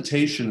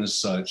presentation is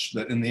such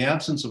that in the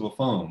absence of a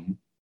phone,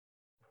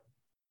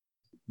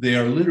 they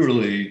are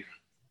literally,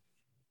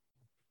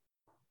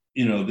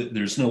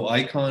 there's no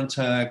eye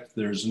contact,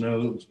 there's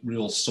no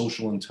real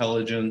social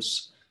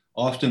intelligence.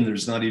 Often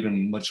there's not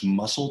even much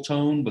muscle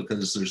tone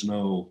because there's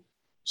no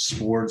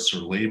sports or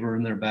labor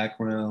in their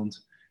background.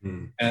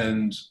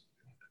 And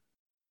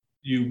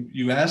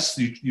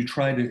you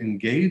try to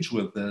engage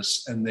with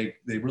this, and they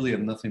really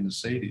have nothing to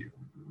say to you.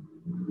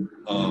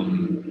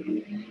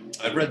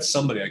 I've read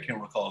somebody, I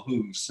can't recall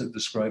who,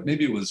 described,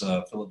 maybe it was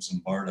Philip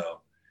Zimbardo.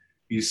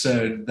 He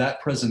said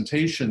that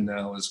presentation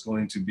now is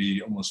going to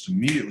be almost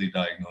immediately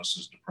diagnosed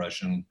as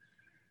depression,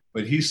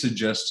 but he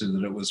suggested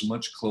that it was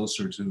much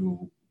closer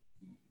to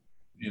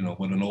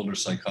what an older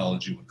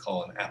psychology would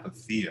call an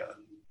apatheia,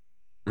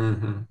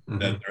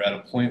 that they're at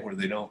a point where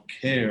they don't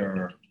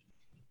care,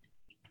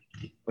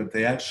 but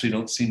they actually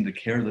don't seem to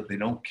care that they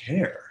don't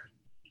care.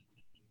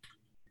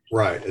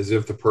 Right, as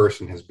if the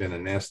person has been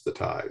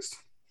anesthetized.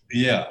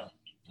 Yeah,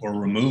 or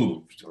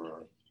removed,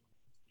 or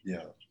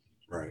yeah.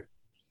 Right.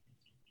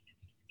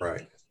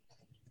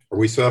 Or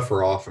we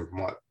suffer often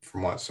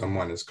from what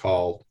someone has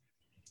called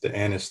the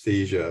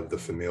anesthesia of the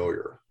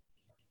familiar.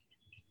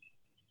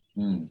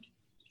 You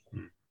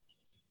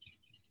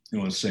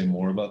want to say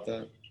more about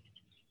that?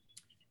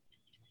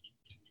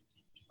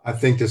 I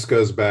think this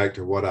goes back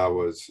to what I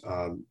was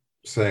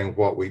saying,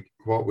 what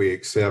we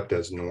accept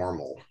as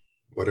normal.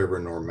 whatever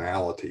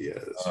normality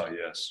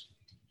Yes.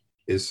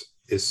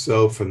 is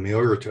so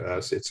familiar to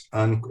us.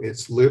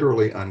 It's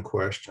literally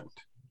unquestioned.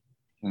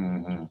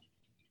 Mm-hmm.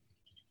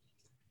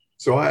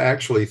 So I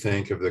actually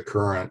think of the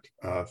current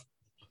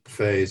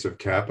phase of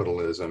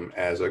capitalism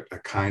as a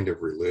kind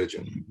of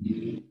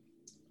religion.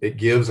 It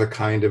gives a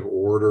kind of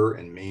order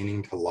and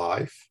meaning to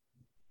life.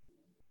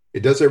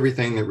 It does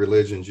everything that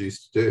religions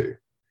used to do.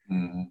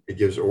 Mm-hmm. It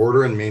gives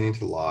order and meaning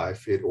to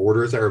life. It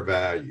orders our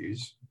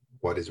values,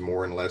 what is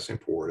more and less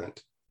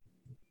important.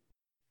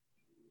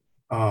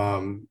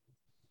 And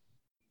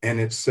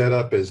it's set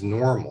up as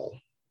normal,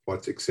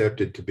 what's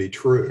accepted to be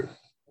true,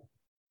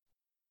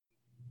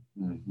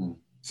 Mm-hmm.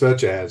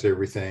 such as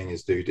everything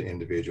is due to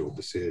individual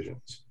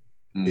decisions,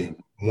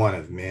 being one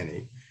of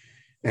many.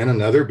 And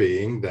another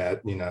being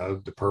that,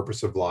 the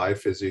purpose of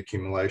life is the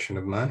accumulation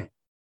of money.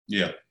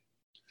 Yeah.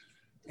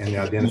 And the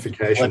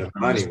identification of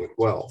money with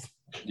wealth.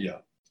 Yeah.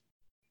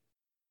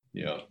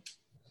 Yeah.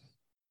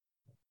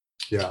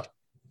 Yeah.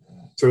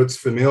 So it's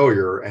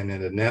familiar and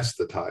it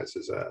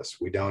anesthetizes us.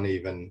 We don't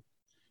even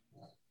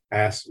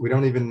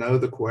know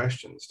the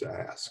questions to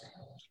ask.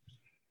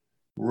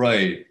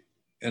 Right.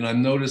 And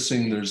I'm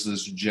noticing there's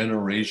this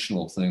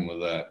generational thing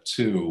with that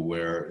too,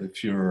 where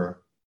if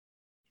you're,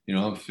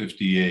 I'm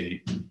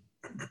 58,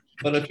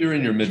 but if you're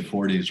in your mid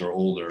 40s or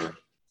older,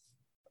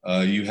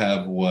 you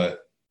have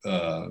what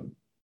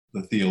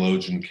the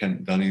theologian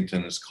Kent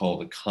Dunnington has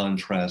called a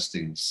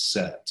contrasting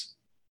set,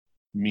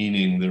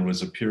 meaning there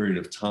was a period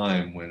of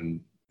time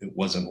when it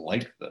wasn't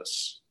like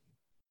this,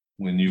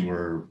 when you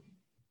were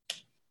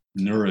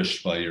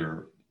nourished by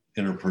your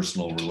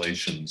interpersonal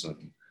relations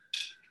and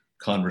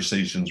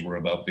conversations were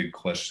about big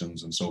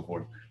questions and so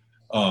forth.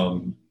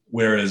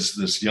 Whereas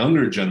this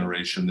younger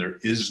generation, there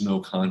is no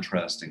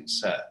contrasting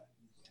set.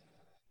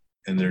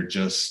 And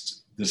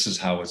this is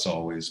how it's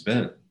always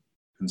been.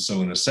 And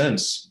so in a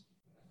sense,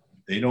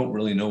 they don't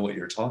really know what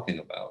you're talking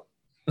about.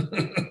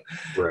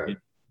 Right.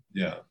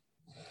 Yeah.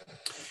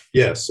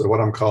 Yes. So what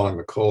I'm calling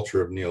the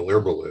culture of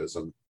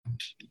neoliberalism,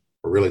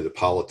 or really the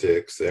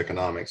politics, the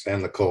economics,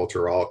 and the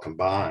culture all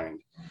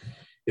combined,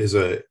 is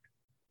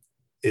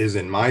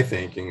in my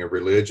thinking a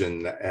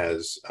religion that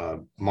has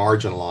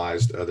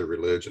marginalized other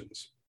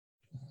religions,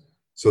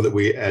 so that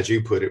we, as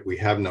you put it, we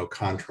have no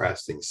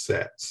contrasting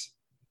sets.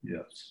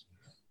 Yes.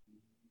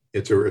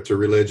 It's a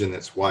religion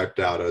that's wiped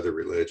out other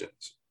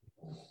religions.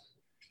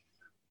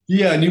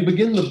 Yeah, and you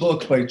begin the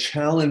book by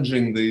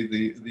challenging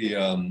the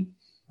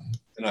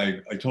and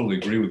I totally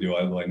agree with you.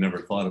 I never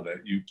thought of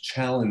it. You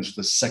challenge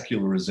the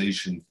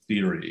secularization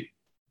theory,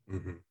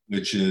 mm-hmm.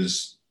 which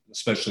is,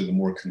 especially the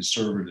more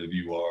conservative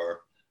you are,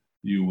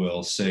 you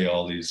will say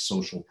all these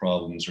social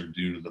problems are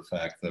due to the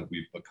fact that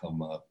we've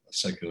become a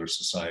secular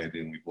society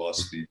and we've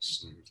lost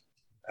these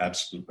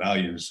absolute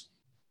values.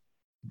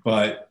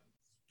 But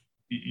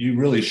you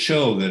really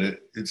show that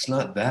it's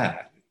not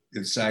that.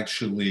 It's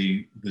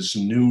actually this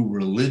new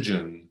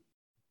religion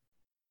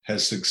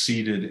has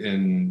succeeded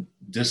in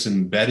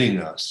disembedding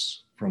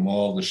us from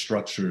all the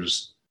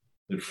structures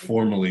that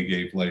formerly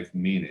gave life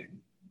meaning.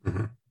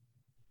 Mm-hmm.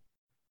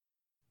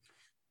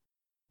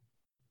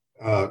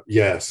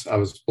 Yes, I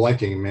was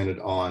blanking a minute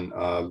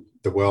on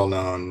the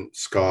well-known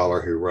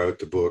scholar who wrote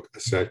the book A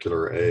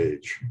Secular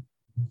Age.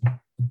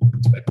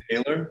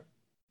 Taylor?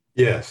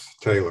 Yes,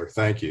 Taylor.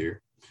 Thank you.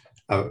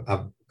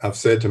 I've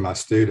said to my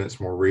students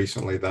more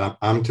recently that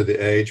I'm to the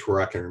age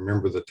where I can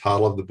remember the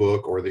title of the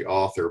book or the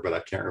author, but I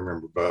can't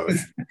remember both.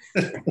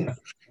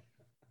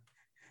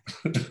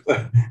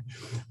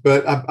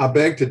 But I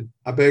beg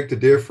to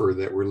differ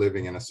that we're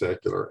living in a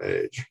secular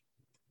age.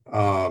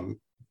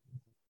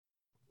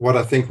 What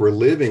I think we're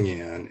living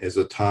in is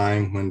a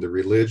time when the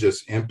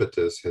religious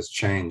impetus has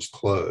changed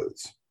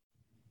clothes.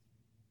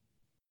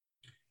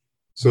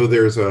 So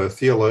there's a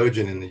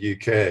theologian in the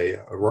UK,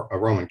 a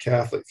Roman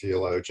Catholic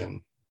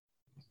theologian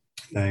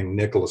named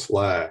Nicholas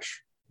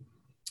Lash,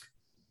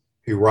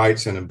 who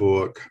writes in a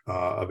book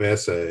of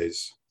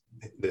essays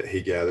that he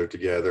gathered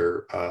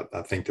together.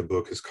 I think the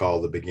book is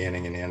called The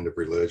Beginning and End of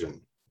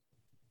Religion.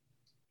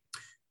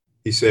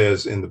 He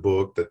says in the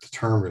book that the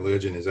term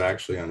religion is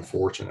actually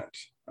unfortunate.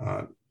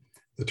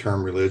 The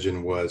term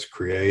religion was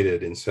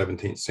created in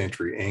 17th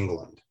century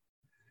England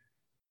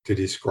to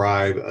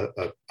describe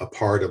a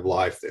part of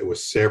life that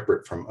was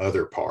separate from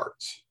other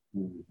parts,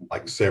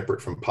 like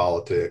separate from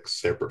politics,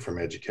 separate from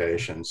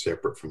education,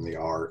 separate from the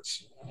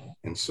arts,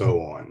 and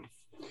so on.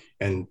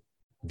 And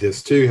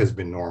this too has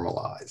been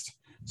normalized.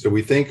 So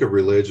we think of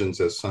religions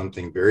as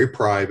something very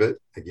private,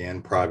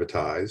 again,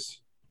 privatized,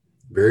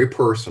 very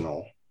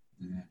personal,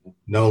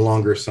 no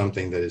longer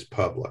something that is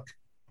public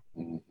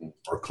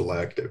or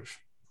collective.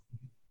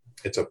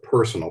 It's a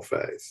personal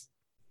faith,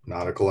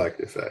 not a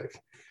collective faith.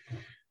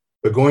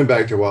 But going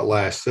back to what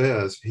Lash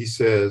says, he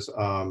says,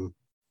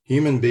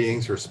 human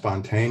beings are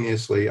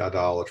spontaneously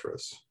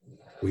idolatrous.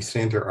 We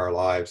center our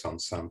lives on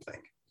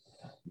something.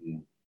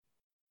 I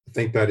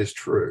think that is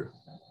true.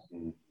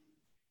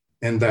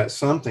 And that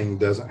something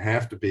doesn't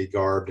have to be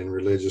garbed in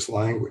religious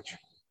language.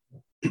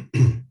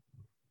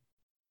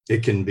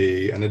 It can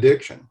be an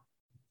addiction.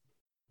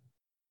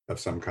 of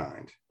some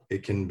kind.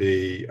 It can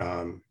be,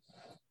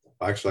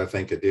 actually, I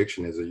think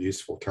addiction is a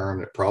useful term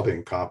that probably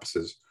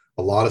encompasses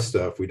a lot of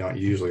stuff we don't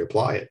usually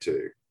apply it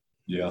to.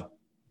 Yeah.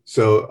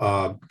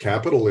 So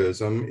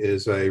capitalism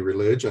is a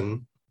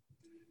religion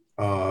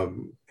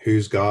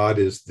whose God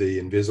is the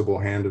invisible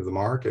hand of the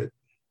market,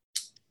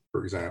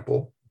 for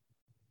example,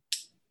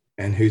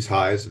 and whose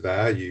highest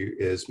value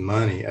is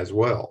money as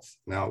wealth.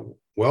 Now,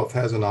 wealth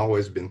hasn't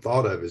always been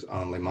thought of as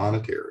only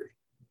monetary,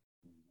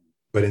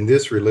 but in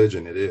this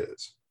religion, it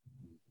is.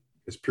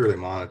 It's purely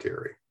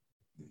monetary.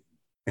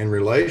 And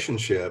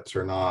relationships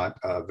are not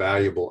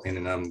valuable in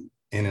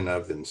and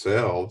of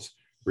themselves.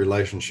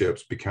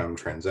 Relationships become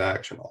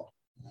transactional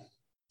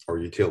or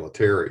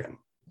utilitarian.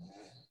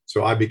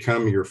 So I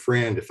become your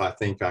friend if I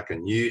think I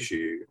can use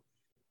you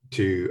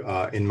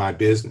to in my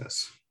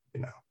business,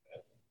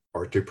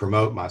 or to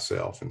promote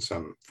myself in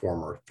some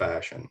form or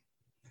fashion.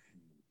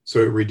 So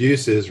it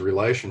reduces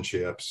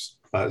relationships.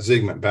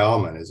 Zygmunt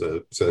Bauman is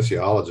a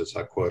sociologist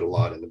I quote a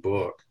lot in the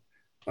book.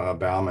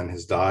 Bauman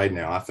has died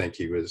now. I think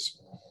he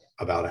was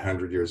about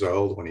 100 years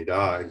old when he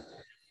died.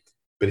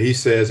 But he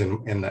says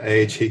in the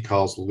age he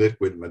calls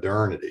liquid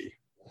modernity,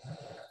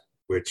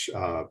 which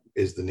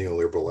is the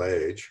neoliberal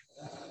age,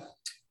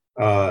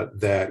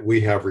 that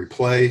we have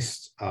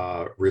replaced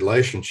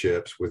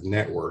relationships with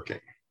networking.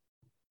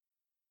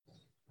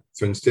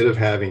 So instead of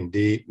having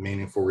deep,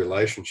 meaningful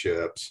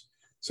relationships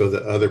so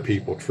that other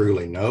people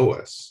truly know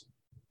us,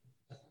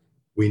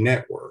 we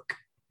network.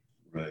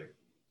 Right.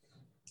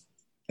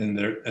 And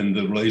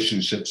the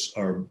relationships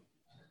are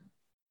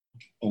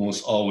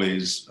almost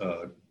always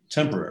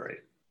temporary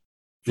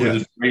for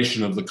the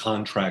duration of the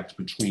contract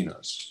between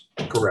us.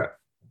 Correct.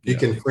 You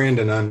can friend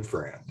and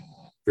unfriend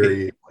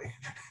very easily.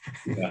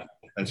 Yeah,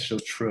 that's so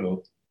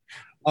true.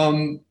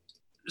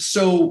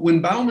 So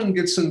when Bauman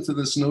gets into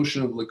this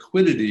notion of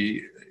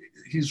liquidity,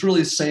 he's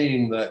really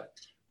saying that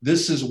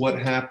this is what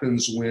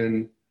happens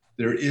when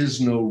there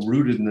is no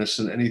rootedness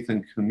in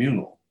anything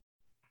communal,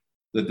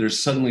 that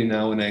there's suddenly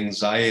now an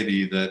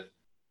anxiety that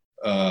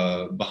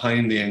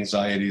behind the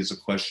anxiety is a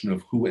question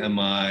of who am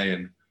I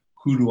and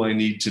who do I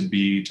need to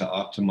be to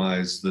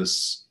optimize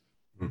this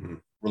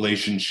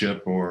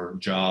relationship or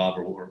job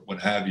or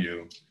what have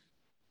you.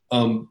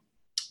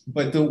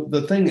 But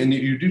the thing, and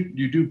you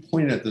do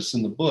point at this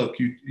in the book,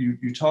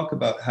 you talk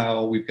about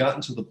how we've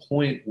gotten to the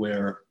point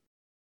where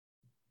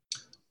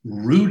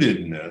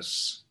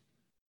rootedness,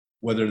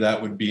 whether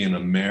that would be in a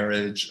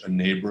marriage, a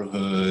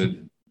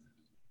neighborhood,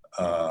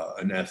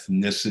 an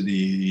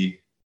ethnicity,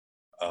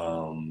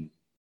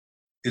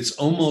 it's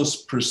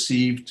almost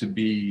perceived to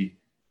be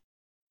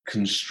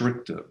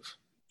constrictive.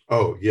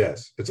 Oh,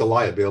 yes. It's a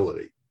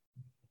liability.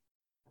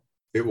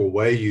 It will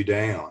weigh you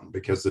down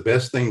because the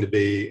best thing to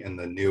be in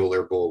the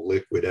neoliberal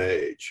liquid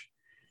age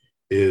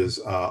is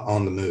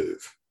on the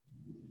move,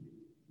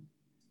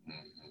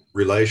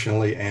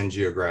 relationally and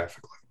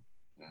geographically.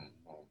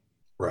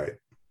 Right.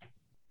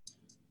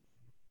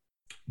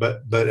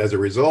 But as a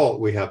result,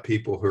 we have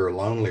people who are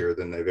lonelier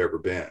than they've ever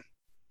been.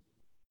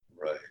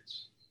 Right.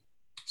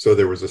 So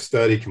there was a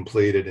study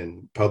completed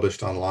and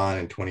published online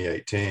in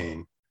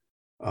 2018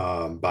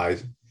 by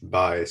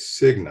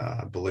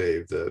Cigna, I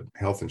believe, the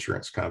health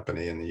insurance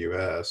company in the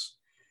US.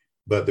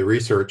 But the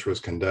research was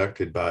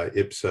conducted by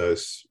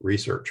Ipsos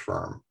research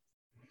firm.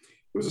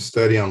 It was a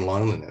study on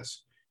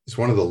loneliness. It's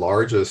one of the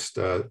largest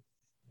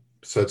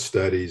such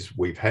studies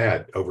we've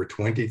had. Over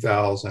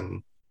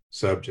 20,000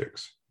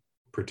 subjects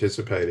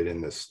participated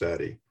in this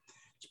study.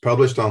 It's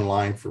published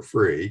online for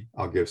free.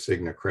 I'll give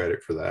Cigna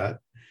credit for that.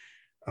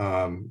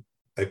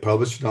 They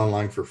published it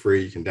online for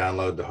free. You can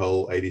download the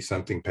whole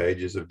 80-something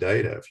pages of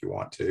data if you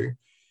want to.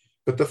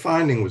 But the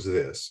finding was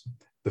this.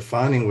 The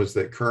finding was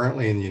that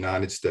currently in the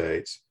United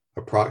States,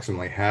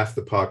 approximately half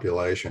the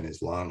population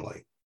is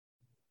lonely.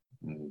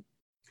 And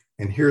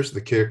here's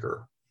the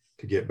kicker,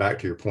 to get back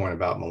to your point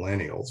about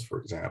millennials,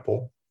 for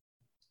example.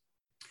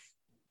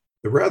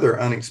 The rather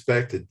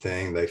unexpected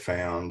thing they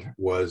found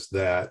was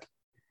that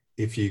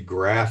if you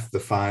graph the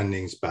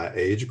findings by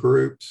age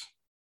groups,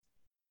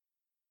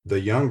 the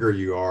younger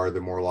you are,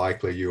 the more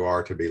likely you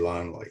are to be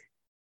lonely.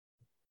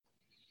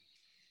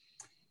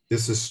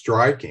 This is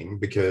striking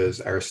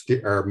because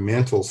our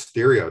mental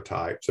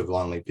stereotypes of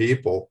lonely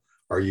people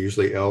are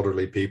usually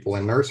elderly people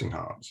in nursing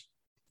homes.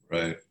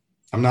 Right.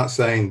 I'm not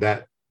saying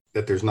that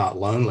there's not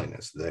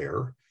loneliness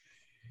there,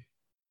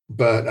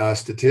 but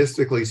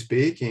statistically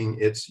speaking,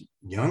 it's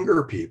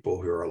younger people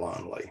who are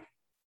lonely.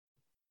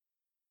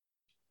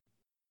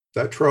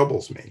 That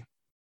troubles me.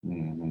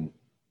 Mm-hmm.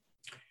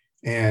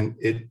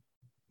 And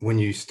when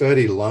you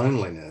study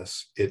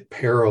loneliness, it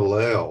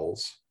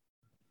parallels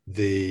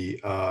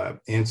the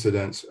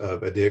incidence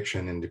of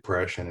addiction and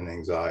depression and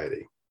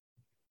anxiety.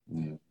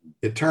 Mm-hmm.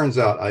 It turns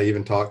out, I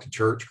even talked to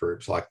church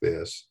groups like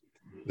this,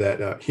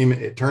 that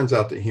it turns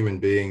out that human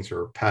beings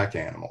are pack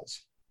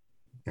animals.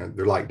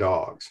 They're like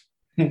dogs.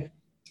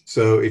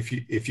 So if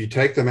you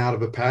take them out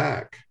of a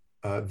pack,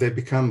 they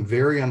become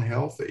very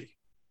unhealthy,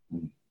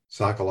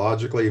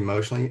 psychologically,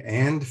 emotionally,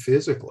 and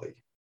physically.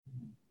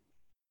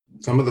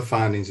 Some of the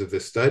findings of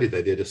this study,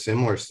 they did a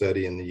similar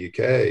study in the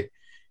UK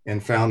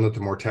and found that the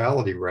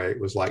mortality rate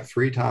was like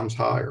 3 times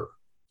higher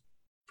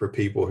for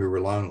people who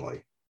were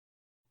lonely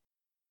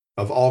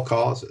of all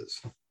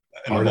causes.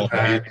 And of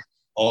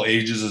all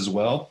ages as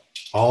well?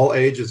 All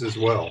ages as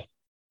well.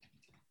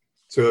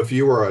 So if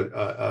you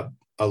were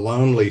a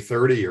lonely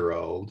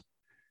 30-year-old,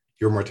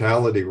 your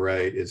mortality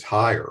rate is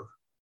higher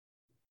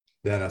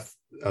than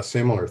a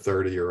similar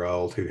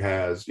 30-year-old who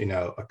has, you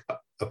know,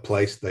 a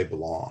place they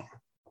belong,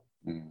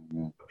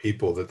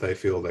 people that they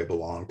feel they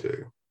belong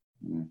to.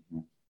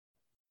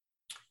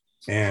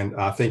 And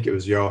I think it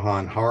was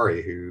Johann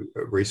Hari who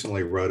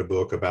recently wrote a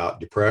book about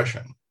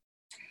depression,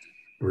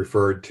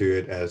 referred to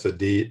it as a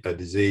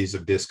disease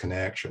of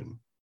disconnection.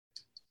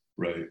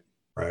 Right.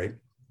 Right.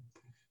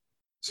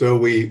 So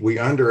we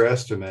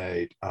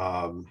underestimate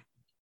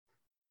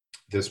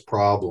this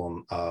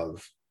problem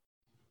of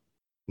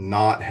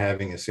not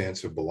having a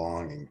sense of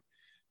belonging.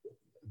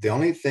 The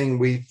only thing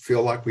we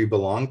feel like we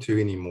belong to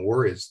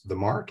anymore is the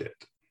market.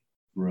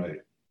 Right.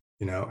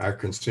 You know, our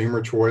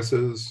consumer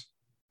choices.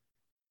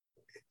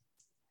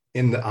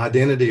 In the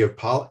identity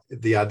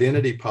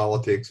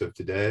politics of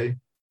today,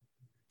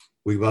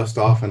 we must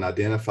often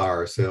identify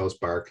ourselves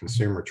by our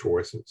consumer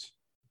choices.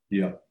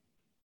 Yeah.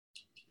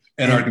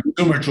 And our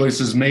consumer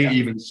choices may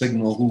even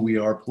signal who we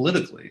are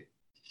politically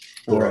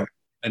or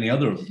any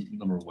other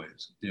number of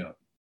ways. Yeah.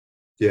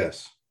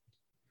 Yes.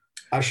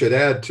 I should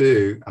add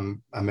too,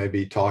 I may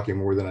be talking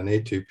more than I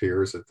need to,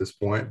 Piers, at this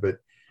point, but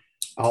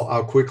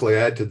I'll quickly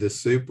add to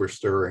this super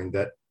stirring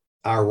that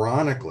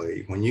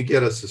ironically, when you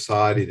get a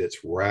society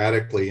that's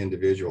radically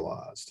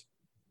individualized,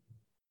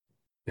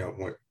 you know,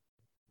 when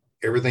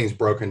everything's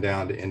broken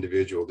down to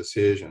individual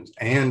decisions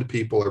and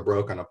people are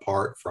broken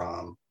apart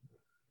from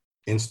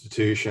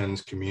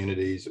institutions,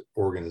 communities,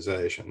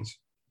 organizations.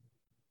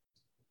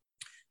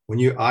 When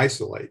you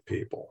isolate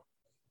people,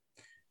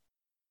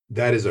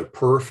 that is a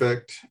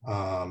perfect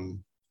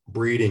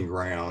breeding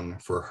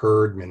ground for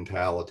herd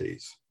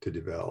mentalities to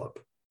develop.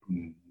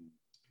 Mm-hmm.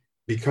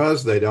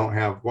 Because they don't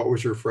have, what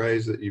was your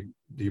phrase that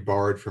you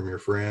borrowed from your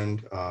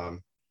friend?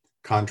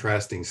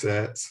 Contrasting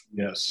sets.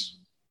 Yes,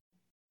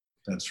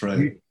 that's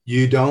right.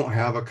 You don't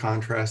have a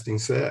contrasting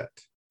set.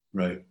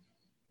 Right.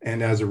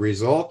 And as a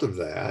result of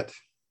that,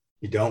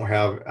 you don't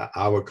have,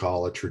 I would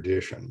call, a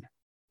tradition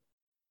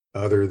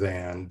other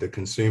than the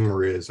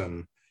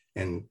consumerism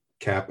and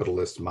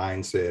capitalist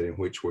mindset in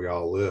which we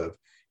all live.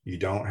 You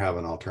don't have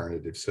an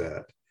alternative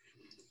set.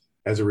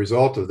 As a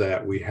result of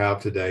that, we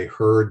have today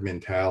herd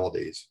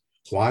mentalities.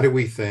 Why do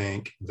we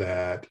think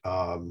that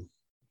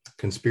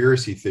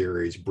conspiracy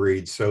theories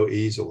breed so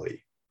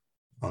easily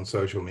on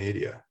social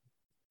media?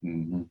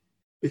 Mm-hmm.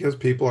 Because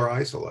people are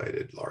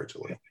isolated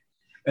largely.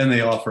 And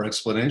they offer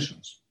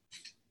explanations.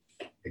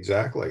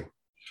 Exactly.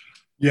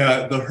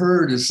 Yeah, the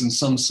herd is in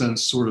some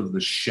sense sort of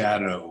the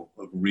shadow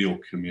of real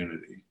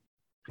community.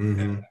 Mm-hmm.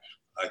 And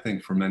I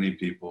think for many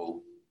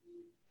people,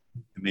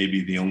 it may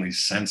be the only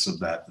sense of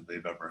that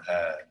they've ever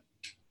had.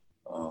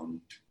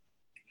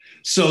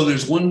 So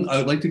there's one,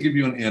 I'd like to give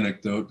you an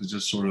anecdote that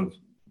just sort of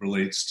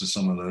relates to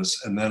some of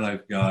this. And then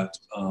I've got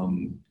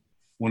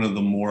one of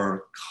the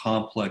more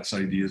complex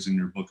ideas in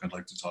your book I'd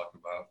like to talk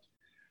about.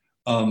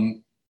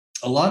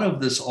 A lot of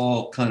this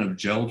all kind of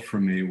gelled for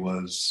me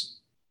was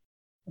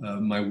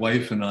my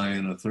wife and I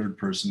and a third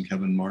person,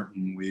 Kevin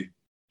Martin, we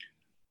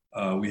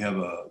have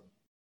a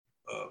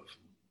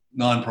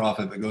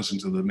nonprofit that goes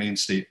into the Maine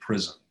State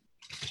Prison.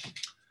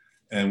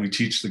 And we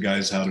teach the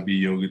guys how to be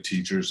yoga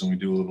teachers, and we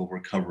do a little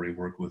recovery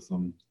work with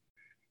them.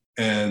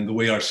 And the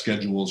way our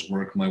schedules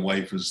work, my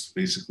wife is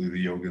basically the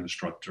yoga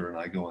instructor, and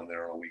I go in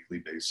there on a weekly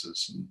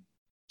basis and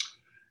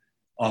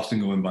often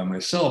go in by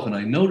myself. And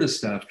I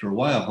noticed after a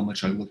while how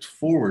much I looked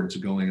forward to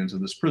going into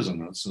this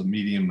prison. It's a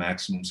medium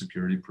maximum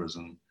security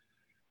prison.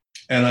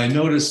 And I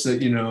noticed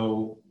that, you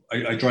know,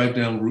 I drive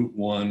down Route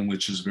 1,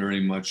 which is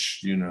very much,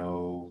 you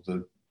know,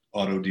 the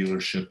auto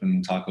dealership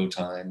and taco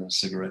time and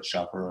cigarette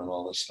shopper and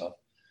all this stuff.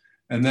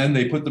 And then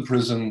they put the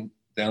prison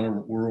down a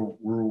rural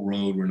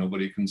road where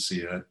nobody can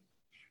see it.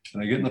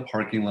 And I get in the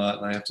parking lot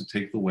and I have to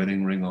take the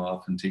wedding ring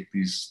off and take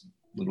these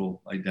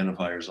little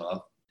identifiers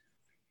off.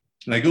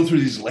 And I go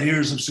through these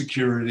layers of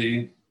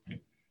security.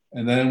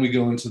 And then we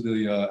go into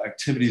the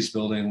activities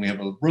building. We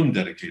have a room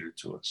dedicated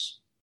to us.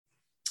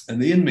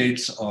 And the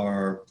inmates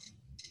are,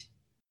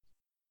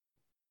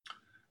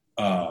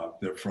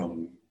 they're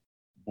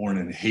born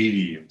in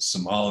Haiti and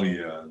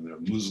Somalia, and they're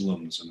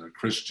Muslims and they're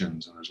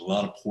Christians, and there's a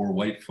lot of poor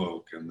white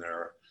folk, and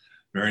they're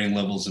varying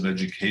levels of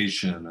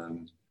education.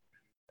 And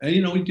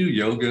you know, we do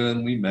yoga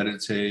and we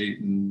meditate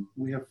and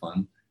we have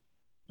fun.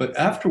 But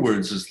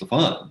afterwards is the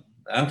fun.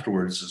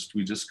 Afterwards is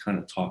we just kind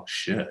of talk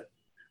shit.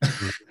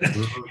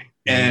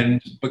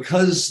 And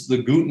because the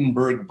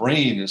Gutenberg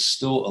brain is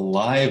still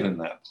alive in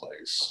that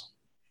place,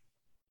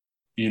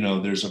 you know,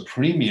 there's a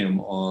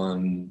premium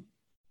on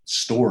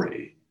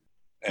story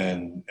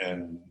and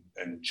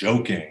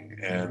joking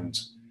and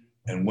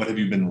what have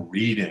you been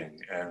reading?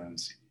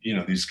 And, you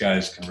know, these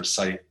guys can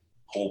recite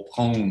whole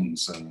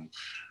poems and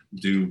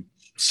do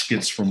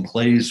skits from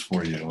plays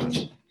for you.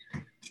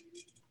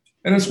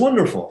 And it's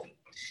wonderful.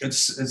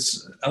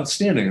 It's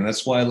outstanding. And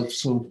that's why I look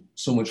so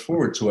much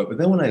forward to it. But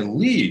then when I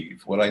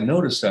leave, what I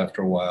noticed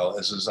after a while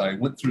is as I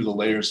went through the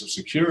layers of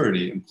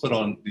security and put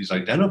on these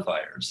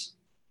identifiers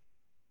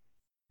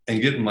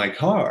and get in my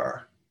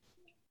car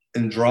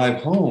and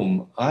drive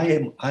home,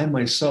 I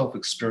myself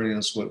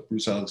experience what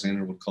Bruce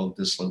Alexander would call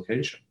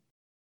dislocation.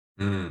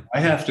 I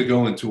have to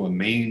go into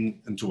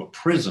a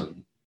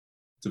prison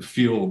to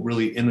feel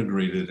really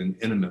integrated and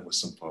intimate with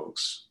some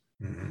folks.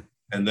 Mm-hmm.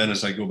 And then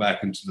as I go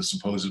back into the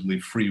supposedly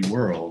free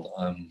world,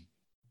 I'm,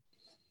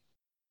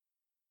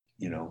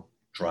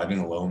 driving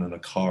alone in a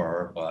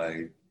car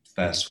by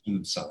fast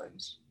food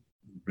signs.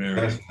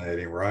 Very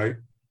fascinating, right?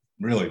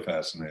 Really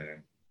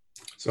fascinating.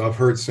 So I've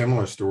heard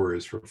similar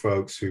stories from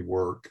folks who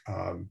work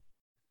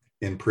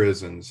in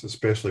prisons,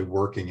 especially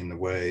working in the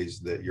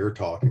ways that you're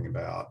talking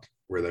about,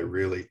 where they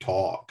really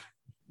talk,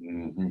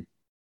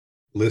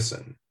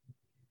 listen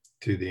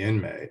to the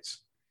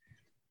inmates.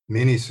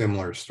 Many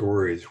similar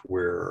stories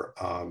where,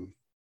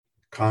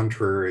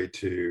 contrary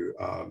to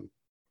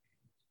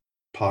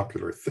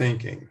popular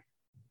thinking,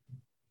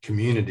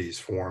 communities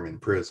form in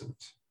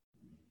prisons.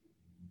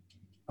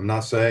 I'm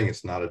not saying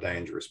it's not a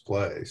dangerous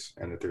place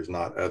and that there's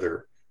not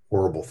other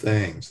horrible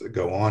things that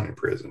go on in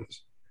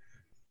prisons,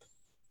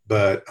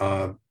 but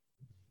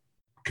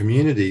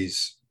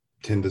communities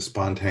tend to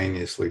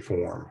spontaneously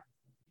form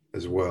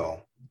as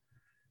well,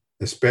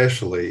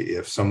 especially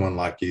if someone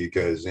like you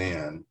goes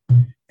in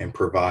and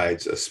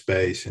provides a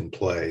space and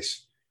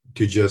place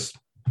to just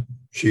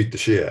shoot the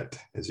shit,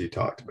 as you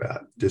talked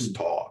about, just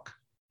talk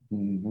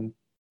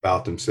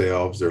about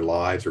themselves, their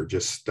lives, or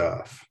just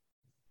stuff.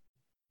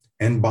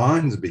 And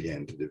bonds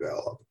begin to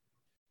develop.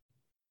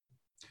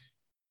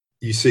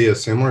 You see a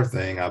similar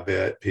thing, I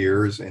bet,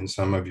 peers in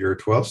some of your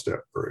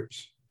 12-step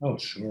groups. Oh,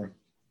 sure.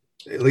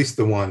 At least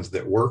the ones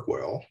that work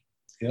well,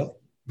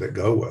 that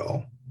go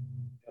well.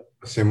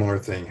 A similar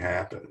thing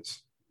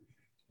happens.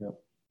 Yep.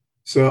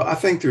 So I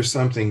think there's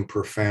something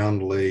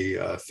profoundly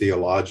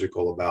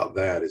theological about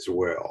that as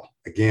well.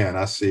 Again,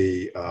 I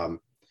see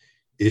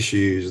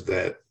issues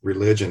that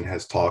religion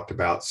has talked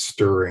about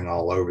stirring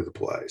all over the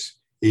place,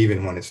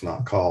 even when it's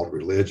not called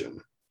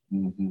religion.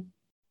 Mm-hmm.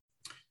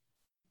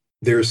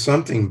 There's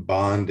something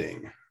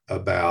bonding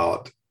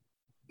about,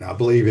 now I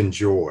believe in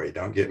joy,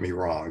 don't get me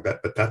wrong,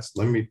 but that's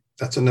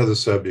another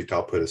subject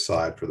I'll put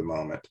aside for the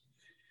moment.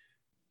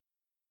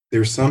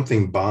 There's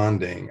something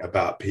bonding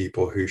about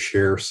people who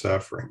share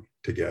suffering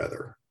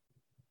together,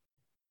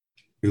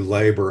 who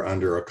labor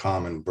under a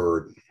common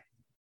burden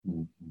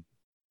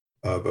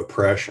of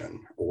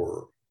oppression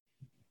or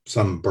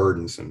some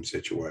burdensome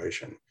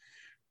situation,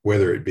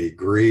 whether it be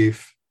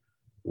grief,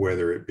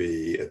 whether it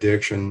be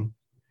addiction,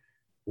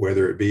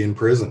 whether it be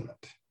imprisonment.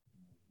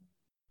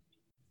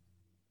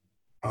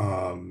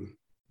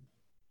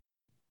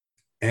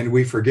 And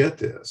we forget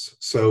this.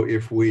 So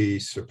if we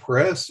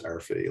suppress our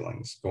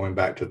feelings, going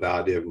back to the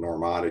idea of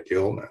normotic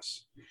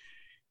illness,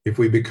 if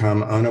we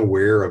become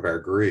unaware of our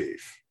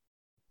grief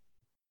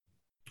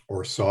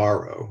or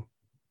sorrow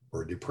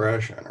or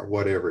depression or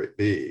whatever it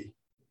be,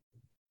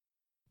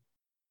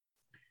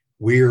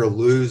 we are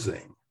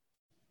losing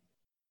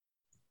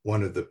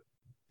one of the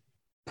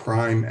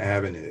prime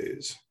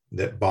avenues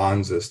that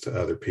bonds us to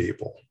other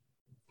people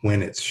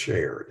when it's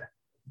shared.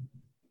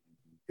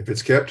 If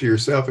it's kept to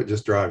yourself, it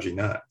just drives you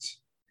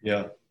nuts.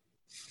 Yeah.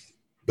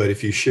 But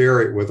if you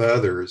share it with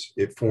others,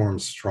 it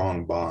forms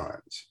strong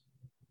bonds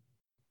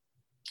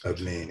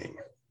of meaning.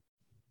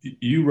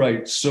 You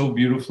write so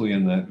beautifully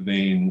in that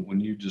vein when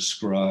you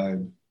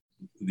describe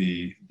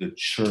the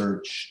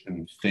church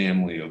and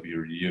family of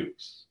your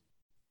youth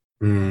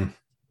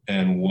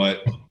and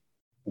what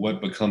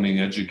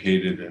becoming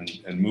educated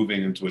and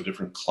moving into a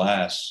different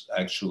class,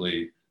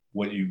 actually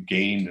what you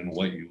gained and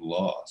what you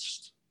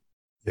lost.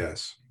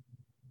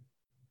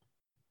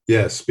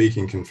 Yes,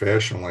 speaking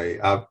confessionally,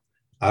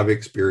 I've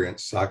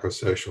experienced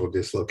psychosocial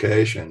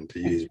dislocation, to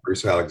use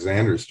Bruce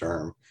Alexander's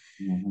term,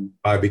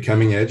 by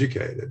becoming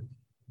educated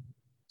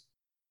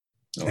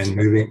and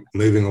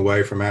moving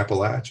away from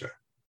Appalachia.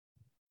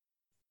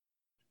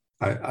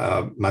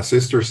 My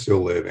sister's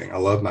still living. I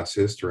love my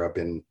sister. I've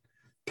been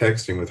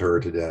texting with her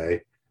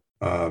today.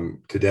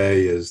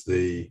 Today is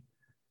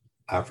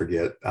I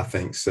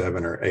think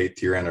 7th or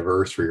 8th year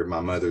anniversary of my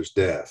mother's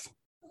death.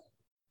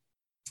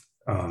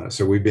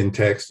 So we've been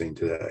texting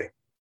today.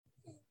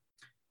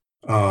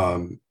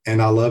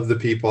 And I love the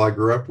people I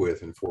grew up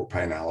with in Fort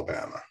Payne,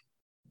 Alabama,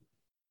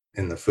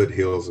 in the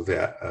foothills of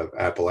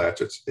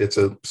Appalachia. It's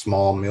a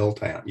small mill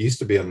town. It used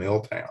to be a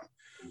mill town.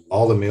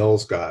 All the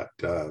mills got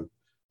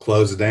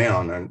closed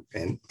down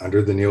and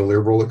under the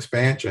neoliberal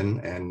expansion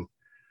and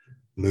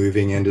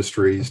moving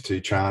industries to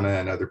China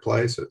and other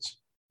places.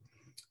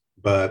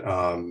 But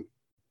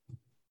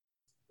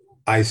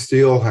I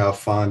still have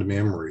fond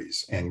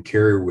memories and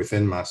carry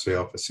within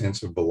myself a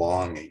sense of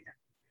belonging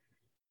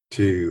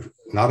to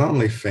not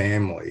only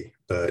family,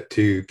 but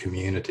to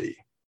community,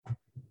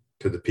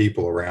 to the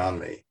people around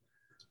me.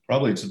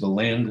 Probably to the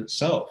land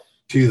itself.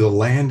 To the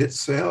land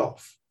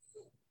itself.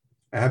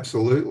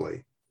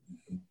 Absolutely.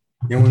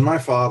 You know, when my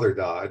father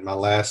died, my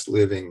last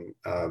living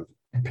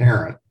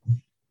parent,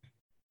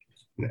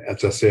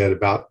 as I said,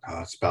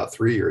 it's about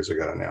 3 years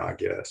ago now, I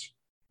guess.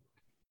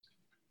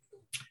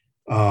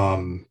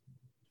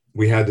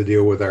 We had to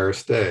deal with our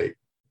estate,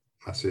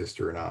 my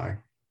sister and I.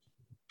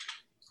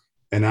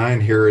 And I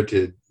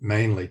inherited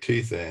mainly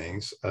two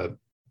things: a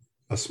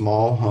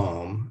small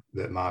home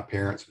that my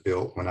parents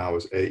built when I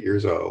was 8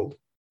 years old,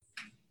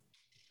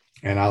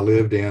 and I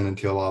lived in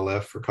until I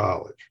left for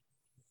college,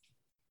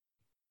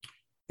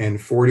 and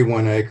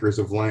 41 acres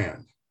of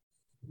land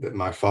that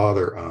my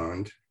father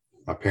owned,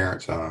 my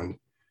parents owned,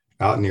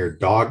 out near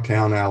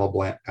Dogtown,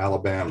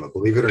 Alabama.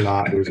 Believe it or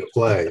not, there's a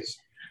place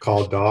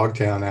called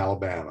Dogtown,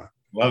 Alabama.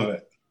 Love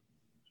it.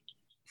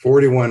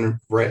 41,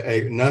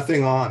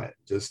 nothing on it,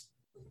 just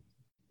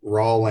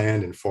raw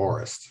land and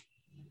forest.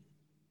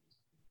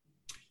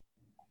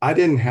 I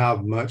didn't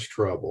have much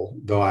trouble,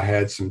 though I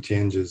had some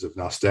tinges of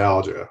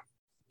nostalgia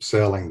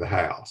selling the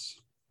house.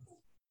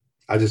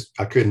 I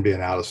couldn't be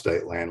an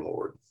out-of-state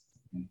landlord.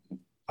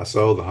 I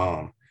sold the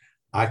home.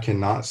 I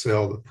cannot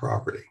sell the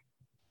property.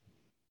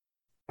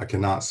 I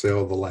cannot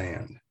sell the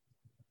land.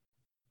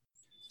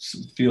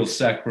 Feels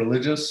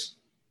sacrilegious?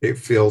 It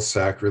feels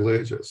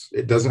sacrilegious.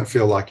 It doesn't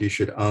feel like you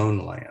should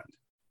own land.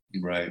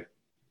 Right.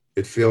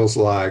 It feels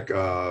like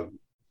I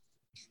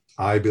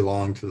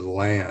belong to the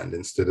land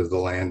instead of the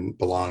land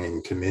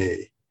belonging to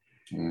me.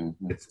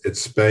 Mm-hmm.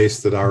 It's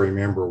space that I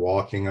remember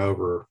walking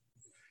over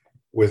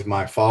with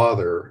my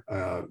father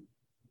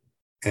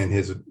and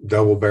his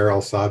double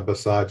barrel side by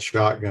side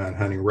shotgun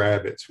hunting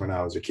rabbits when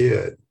I was a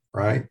kid,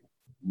 right?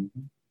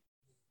 Mm-hmm.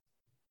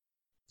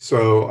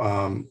 So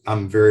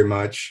I'm very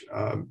much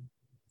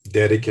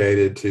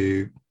dedicated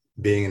to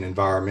being an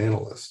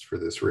environmentalist for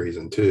this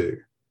reason too.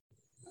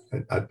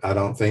 I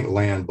don't think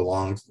land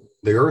belongs,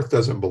 the earth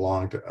doesn't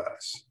belong to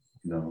us.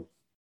 No.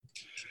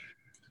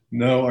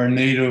 No, our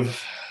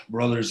native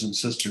brothers and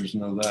sisters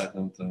know that,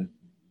 don't they?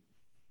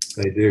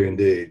 They do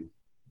indeed.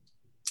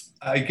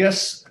 I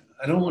guess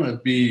I don't want to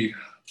be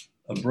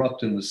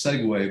abrupt in the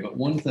segue, but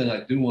one thing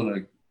I do want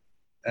to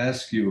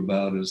ask you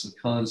about is the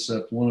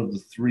concept, one of the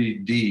 3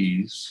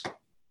 Ds,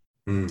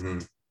 mm-hmm.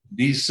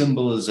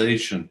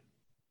 Desymbolization.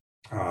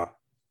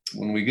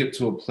 When we get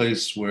to a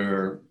place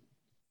where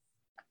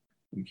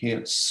we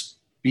can't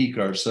speak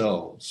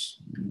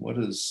ourselves, what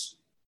is...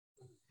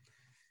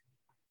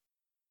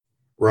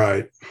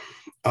 Right.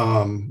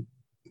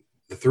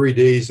 The 3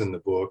 Ds in the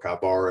book I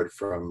borrowed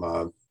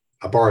from,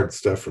 I borrowed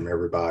stuff from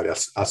everybody.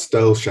 I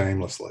stole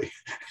shamelessly.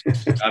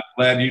 I'm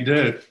glad you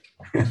did.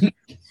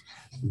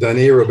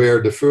 Denis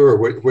Robert Dufour,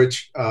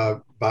 which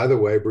by the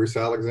way, Bruce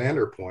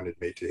Alexander pointed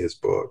me to his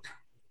book,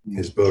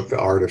 The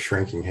Art of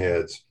Shrinking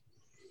Heads.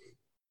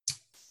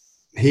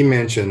 He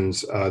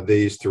mentions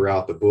these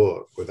throughout the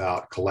book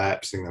without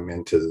collapsing them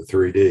into the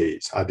 3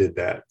 Ds. I did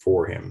that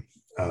for him.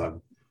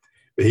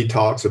 But he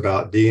talks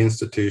about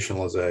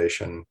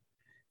deinstitutionalization,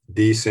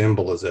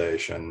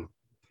 desymbolization,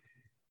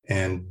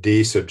 and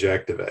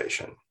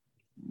desubjectivation.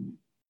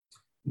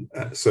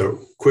 So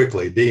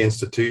quickly,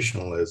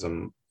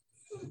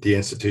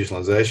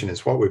 deinstitutionalization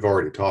is what we've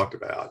already talked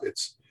about.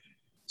 It's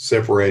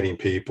separating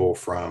people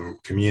from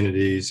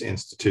communities,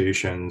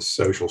 institutions,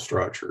 social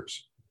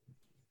structures.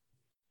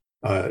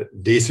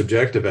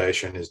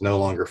 Desubjectivation is no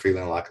longer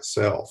feeling like a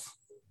self.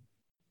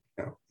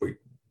 You know,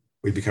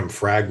 we become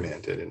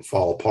fragmented and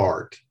fall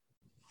apart.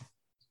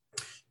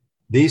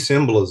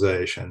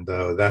 Desymbolization,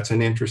 though, that's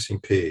an interesting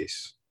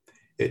piece.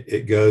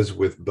 It goes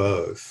with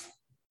both.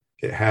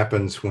 It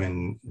happens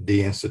when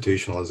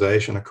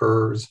deinstitutionalization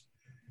occurs,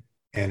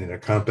 and it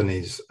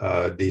accompanies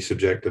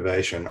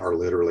desubjectivation are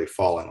literally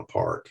falling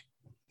apart.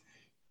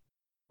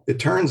 It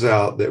turns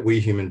out that we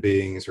human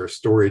beings are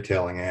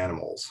storytelling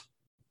animals,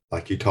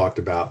 like you talked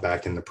about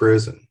back in the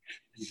prison.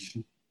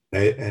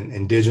 And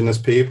indigenous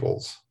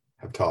peoples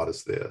have taught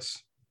us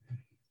this.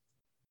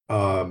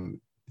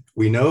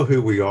 We know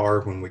who we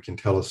are when we can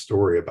tell a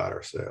story about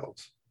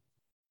ourselves,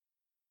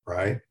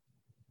 right?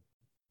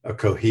 A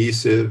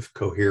cohesive,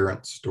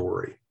 coherent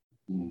story.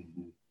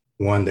 Mm-hmm.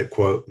 One that,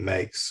 quote,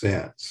 makes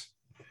sense.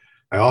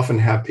 I often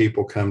have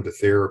people come to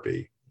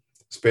therapy,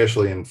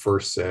 especially in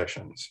first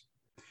sessions,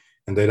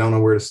 and they don't know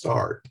where to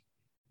start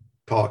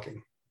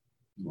talking.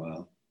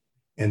 Wow.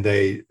 And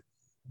they'll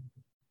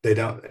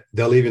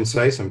even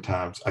say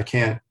sometimes, I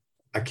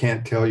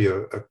can't tell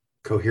you a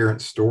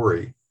coherent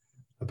story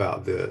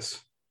about this,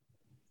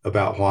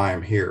 about why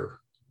I'm here.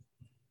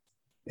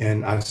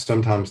 And I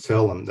sometimes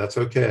tell them, that's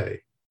okay.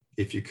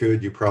 If you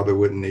could, you probably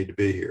wouldn't need to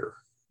be here.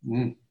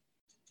 Mm.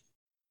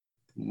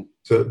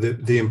 So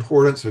the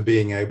importance of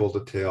being able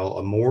to tell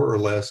a more or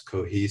less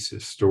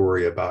cohesive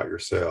story about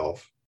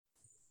yourself,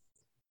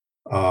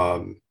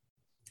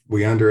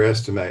 we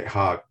underestimate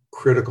how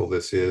critical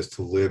this is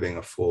to living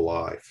a full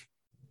life.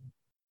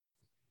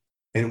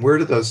 And where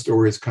do those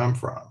stories come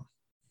from?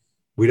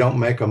 We don't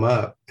make them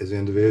up as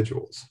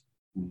individuals.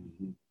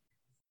 Mm-hmm.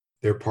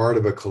 They're part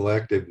of a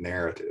collective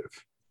narrative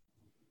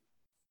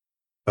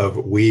of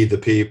we the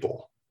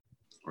people.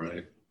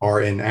 Right.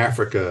 Or in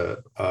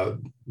Africa,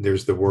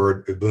 there's the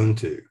word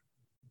Ubuntu.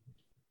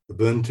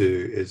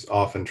 Ubuntu is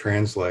often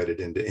translated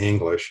into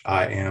English,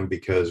 I am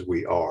because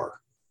we are.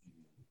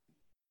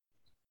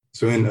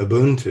 So in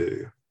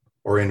Ubuntu,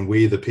 or in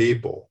We the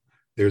People,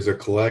 there's a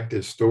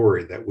collective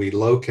story that we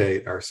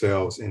locate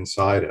ourselves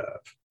inside of.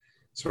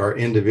 So our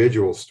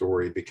individual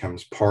story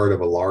becomes part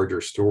of a larger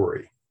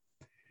story.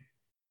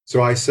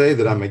 So I say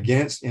that I'm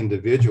against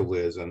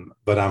individualism,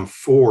 but I'm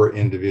for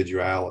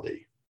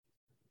individuality.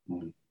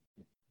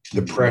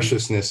 The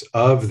preciousness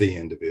of the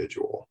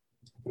individual,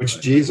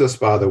 which Jesus,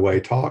 by the way,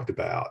 talked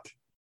about.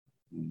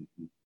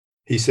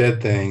 He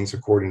said things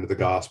according to the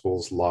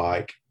Gospels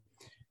like,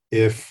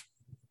 if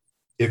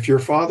your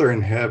Father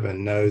in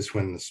heaven knows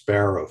when the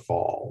sparrow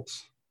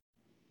falls,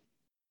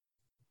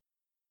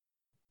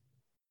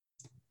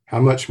 how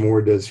much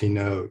more does he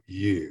know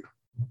you?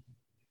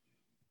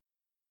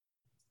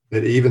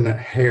 That even the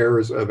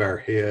hairs of our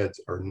heads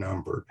are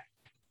numbered.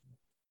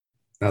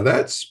 Now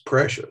that's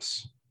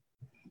precious.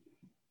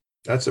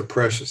 That's a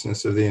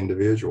preciousness of the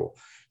individual.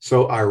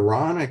 So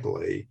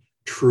ironically,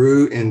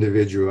 true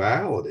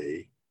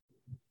individuality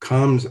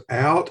comes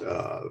out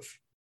of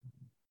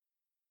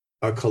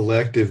a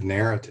collective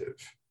narrative.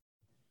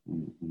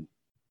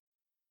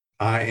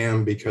 I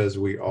am because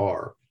we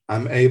are.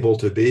 I'm able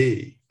to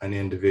be an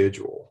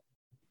individual,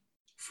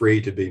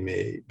 free to be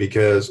me,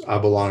 because I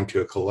belong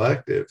to a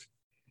collective,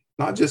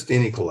 not just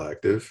any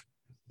collective.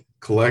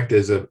 Collect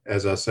is,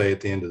 as I say at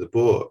the end of the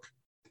book,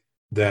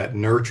 that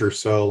nurture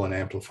soul and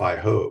amplify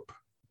hope.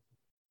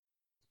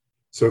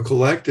 So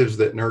collectives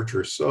that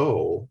nurture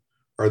soul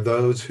are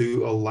those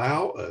who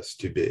allow us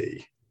to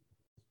be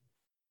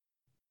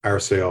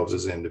ourselves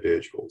as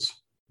individuals.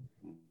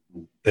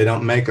 They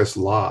don't make us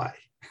lie,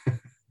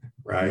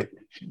 right?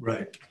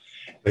 Right.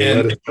 They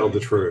let us tell the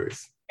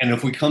truth. And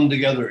if we come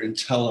together and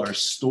tell our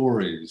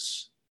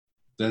stories,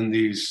 then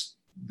these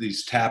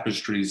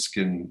tapestries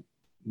can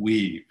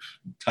weave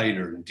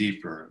tighter and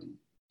deeper.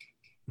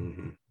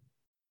 Mm-hmm.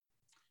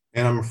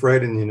 And I'm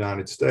afraid in the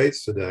United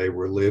States today,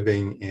 we're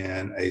living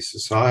in a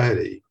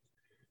society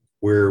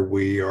where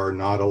we are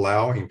not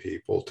allowing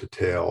people to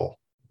tell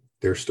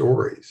their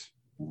stories.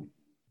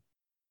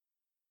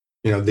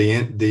 You know,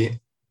 the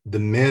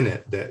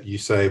minute that you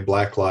say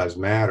Black Lives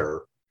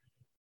Matter,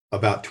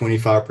 about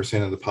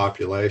 25% of the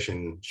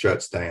population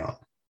shuts down.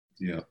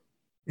 Yeah.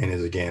 And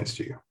is against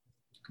you.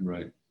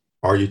 Right.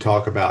 Or you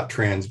talk about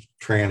trans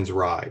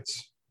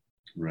rights.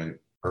 Right.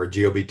 Or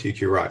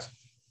LGBTQ rights.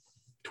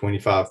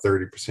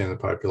 25-30% of the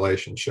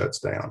population shuts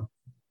down.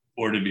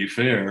 Or to be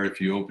fair,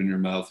 if you open your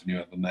mouth and you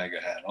have a MAGA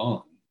hat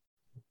on,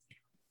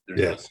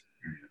 yes,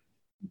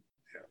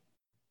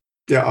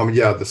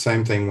 yeah, the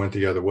same thing went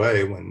the other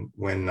way when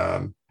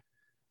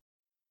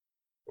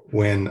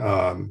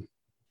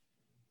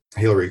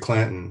Hillary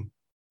Clinton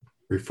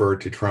referred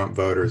to Trump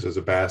voters as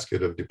a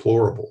basket of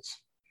deplorables.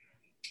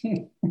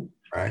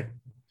 Right?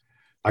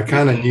 I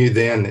kind of knew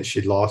then that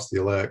she'd lost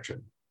the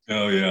election.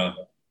 Oh yeah.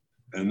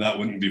 And that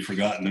wouldn't be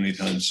forgotten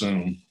anytime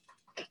soon.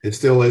 It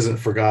still isn't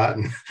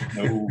forgotten.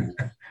 No.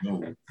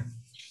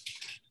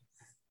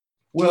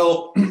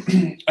 Well,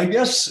 I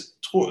guess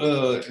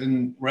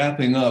in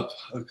wrapping up,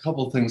 a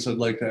couple of things I'd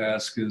like to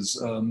ask is,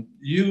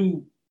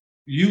 you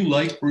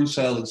like Bruce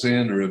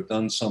Alexander have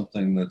done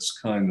something that's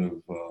kind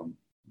of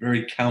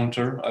very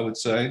counter, I would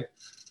say.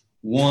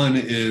 One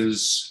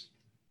is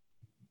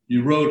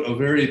you wrote a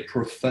very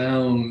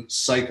profound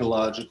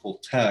psychological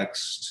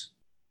text,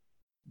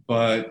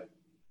 but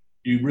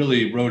you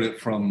really wrote it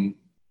from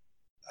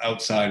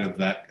outside of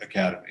that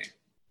academy.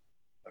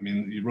 I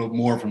mean, you wrote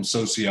more from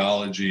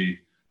sociology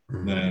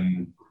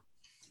than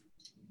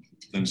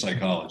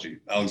psychology.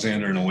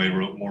 Alexander, in a way,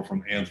 wrote more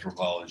from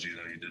anthropology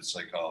than he did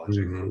psychology.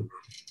 Mm-hmm.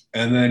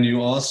 And then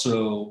you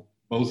also,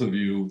 both of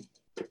you,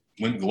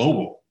 went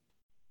global.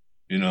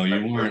 You know,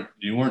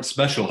 you weren't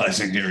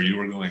specializing here. You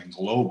were going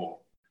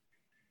global.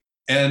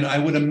 And I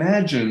would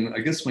imagine, I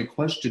guess my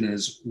question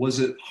is, was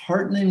it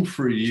heartening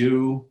for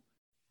you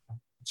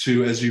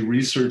to, as you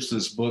research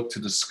this book, to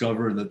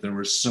discover that there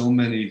were so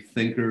many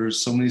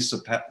thinkers, so many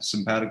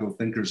simpatico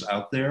thinkers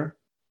out there,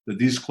 that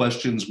these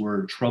questions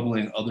were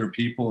troubling other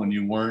people and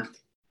you weren't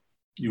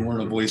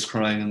a voice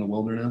crying in the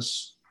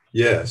wilderness?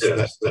 Yes.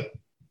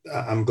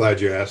 I'm glad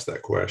you asked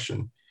that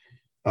question.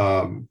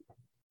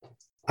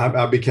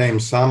 I became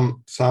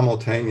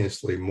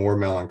simultaneously more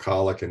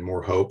melancholic and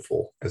more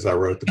hopeful as I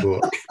wrote the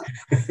book.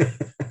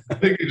 I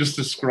think you just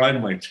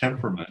described my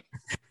temperament.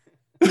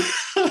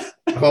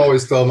 I've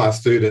always told my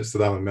students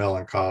that I'm a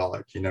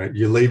melancholic. You know,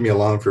 you leave me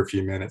alone for a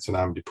few minutes and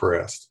I'm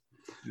depressed.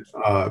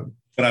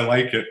 But I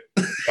like it.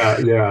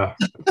 Yeah,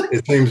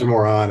 it seems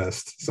more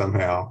honest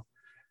somehow.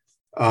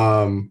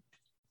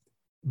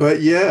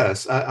 But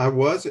yes, I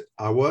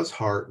was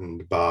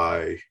heartened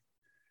by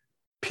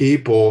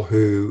people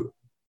who,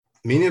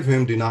 many of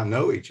whom do not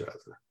know each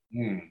other.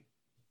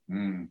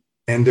 And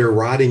they're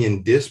writing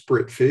in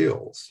disparate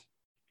fields: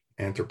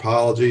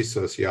 anthropology,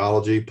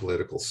 sociology,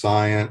 political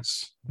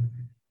science,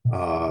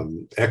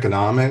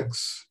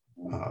 economics,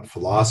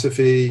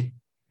 philosophy,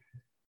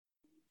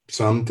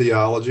 some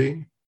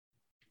theology,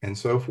 and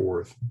so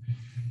forth,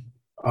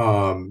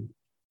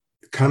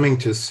 coming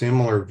to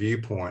similar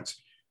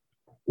viewpoints.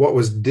 What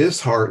was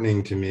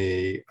disheartening to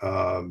me,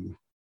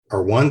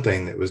 or one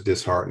thing that was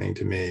disheartening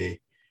to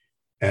me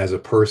as a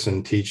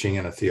person teaching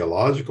in a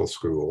theological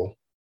school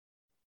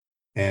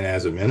and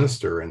as a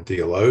minister and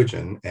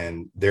theologian,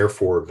 and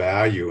therefore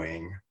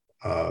valuing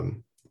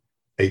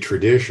a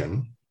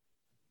tradition.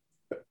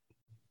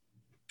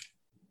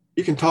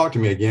 You can talk to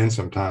me again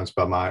sometimes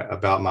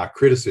about my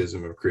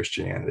criticism of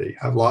Christianity.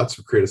 I have lots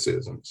of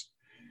criticisms.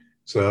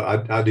 So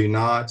I do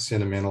not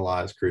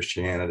sentimentalize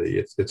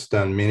Christianity. It's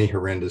done many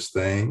horrendous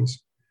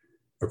things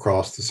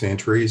across the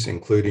centuries,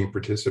 including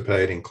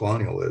participating in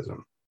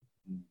colonialism,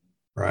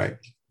 right?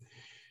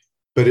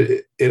 But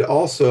it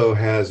also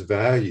has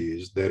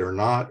values that are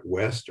not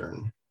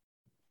Western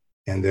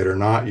and that are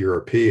not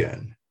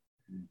European.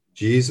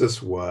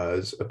 Jesus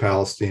was a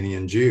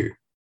Palestinian Jew,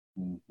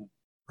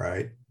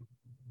 right?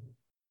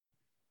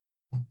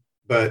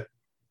 But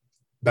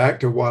back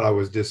to what I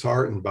was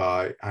disheartened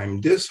by, I'm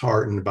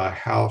disheartened by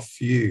how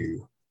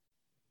few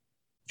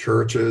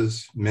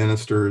churches,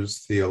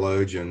 ministers,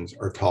 theologians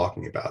are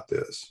talking about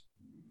this.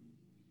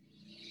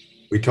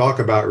 We talk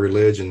about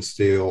religion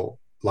still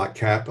like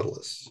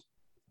capitalists.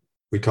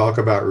 We talk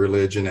about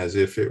religion as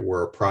if it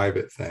were a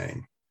private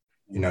thing,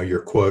 you know,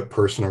 your quote,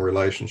 personal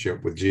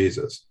relationship with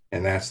Jesus,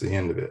 and that's the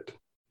end of it.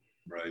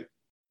 Right.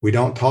 We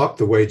don't talk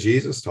the way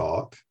Jesus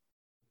talked.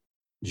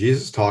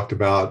 Jesus talked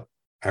about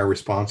our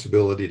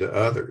responsibility to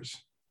others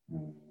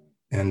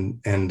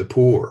and the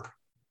poor,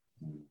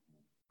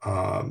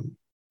 and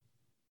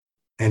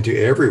to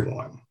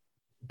everyone,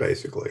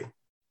 basically.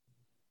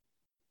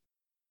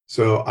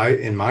 So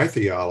in my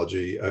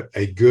theology,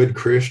 a good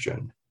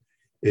Christian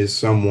is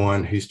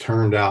someone who's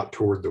turned out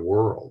toward the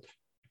world,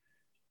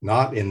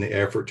 not in the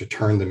effort to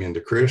turn them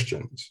into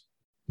Christians,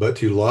 but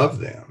to love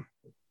them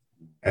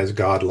as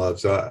God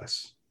loves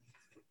us.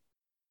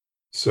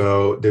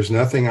 So there's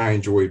nothing I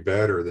enjoy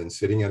better than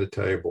sitting at a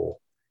table,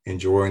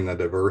 enjoying the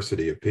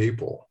diversity of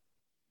people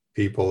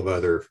of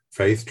other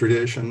faith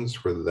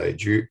traditions, whether they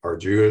are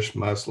Jewish,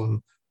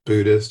 Muslim,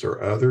 Buddhist,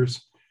 or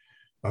others,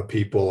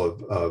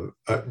 people of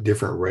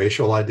different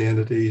racial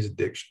identities,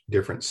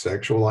 different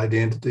sexual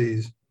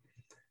identities.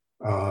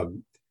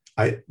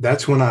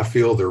 That's when I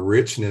feel the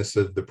richness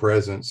of the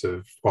presence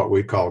of what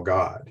we call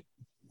God,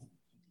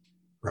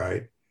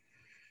 right?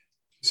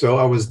 So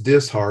I was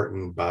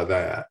disheartened by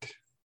that,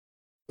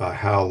 by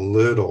how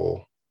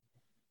little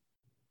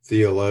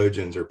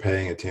theologians are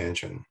paying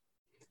attention.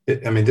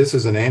 This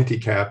is an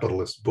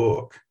anti-capitalist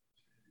book.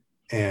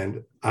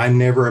 And I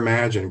never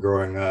imagined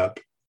growing up,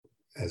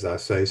 as I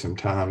say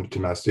sometimes to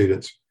my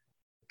students,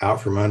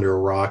 out from under a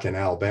rock in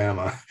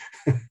Alabama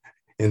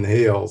in the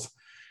hills,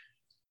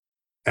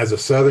 as a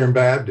Southern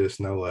Baptist,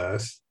 no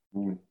less,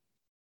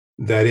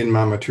 that in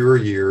my mature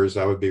years,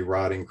 I would be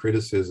writing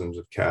criticisms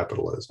of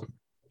capitalism.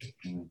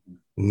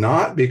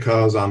 Not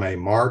because I'm a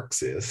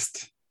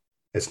Marxist.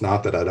 It's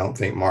not that I don't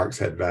think Marx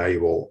had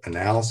valuable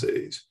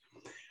analyses,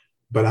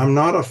 but I'm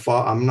not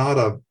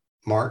a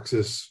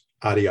Marxist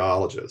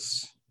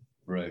ideologist,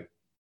 right?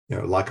 You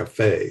know, like a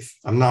faith.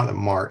 I'm not a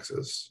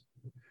Marxist,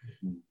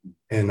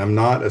 and I'm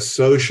not a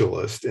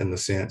socialist in the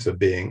sense of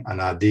being an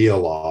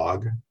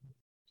ideologue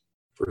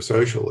for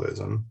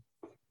socialism,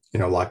 you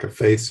know, like a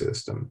faith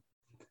system.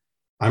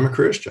 I'm a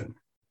Christian,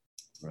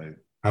 right?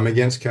 I'm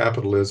against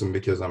capitalism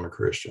because I'm a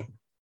Christian.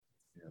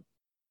 Yeah.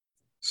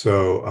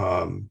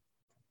 So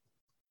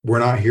we're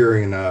not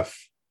hearing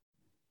enough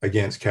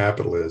against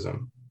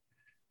capitalism.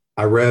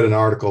 I read an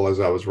article as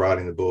I was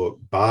writing the book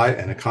by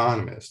an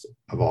economist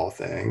of all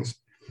things.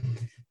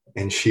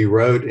 And she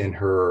wrote in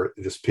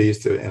this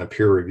piece in a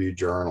peer-reviewed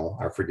journal,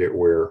 I forget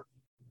where,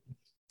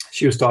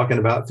 she was talking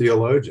about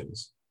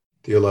theologians'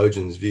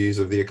 views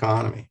of the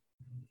economy.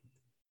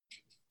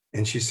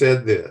 And she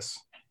said this,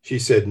 she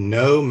said,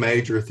 no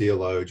major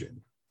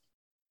theologian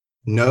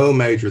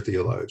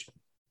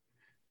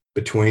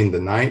between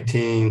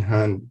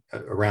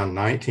around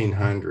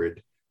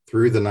 1900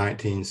 through the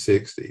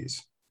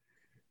 1960s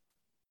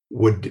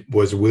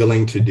was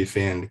willing to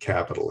defend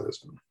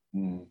capitalism.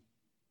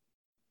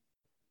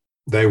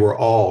 They were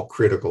all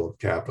critical of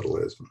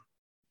capitalism.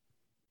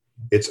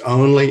 It's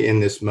only in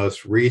this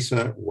most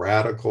recent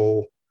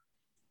radical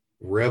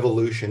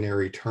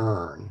revolutionary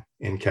turn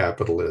in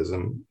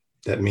capitalism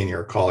that many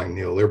are calling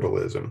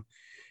neoliberalism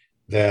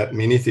that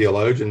many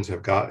theologians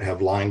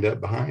have lined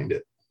up behind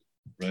it.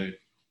 Right.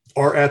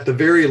 Or at the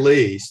very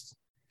least,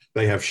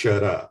 they have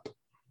shut up.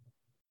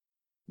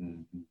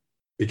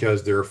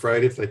 Because they're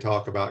afraid if they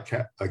talk about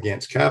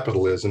against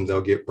capitalism, they'll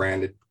get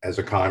branded as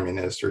a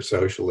communist or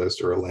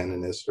socialist or a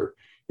Leninist or,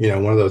 you know,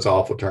 one of those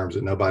awful terms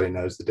that nobody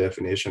knows the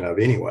definition of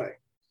anyway.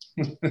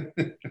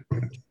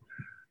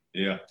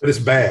 Yeah. But it's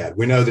bad.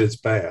 We know that it's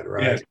bad,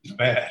 right? Yeah, it's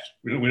bad.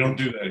 We don't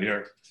do that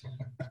here.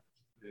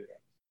 Yeah.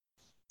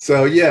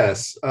 So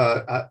yes,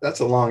 that's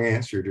a long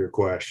answer to your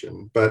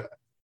question, but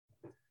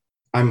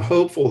I'm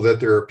hopeful that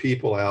there are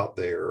people out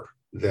there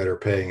that are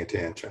paying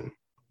attention.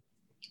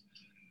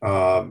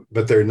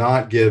 But they're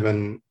not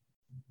given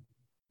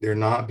they're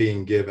not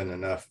being given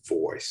enough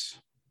voice.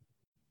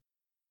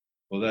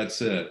 Well,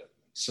 that's it.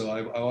 So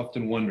I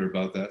often wonder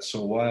about that.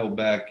 So a while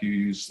back, you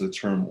used the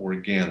term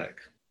organic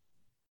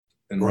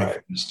in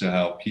reference to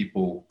how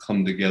people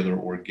come together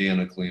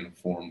organically and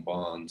form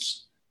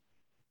bonds.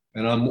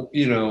 And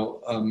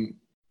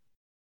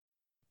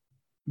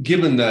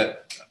given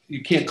that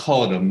you can't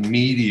call it a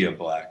media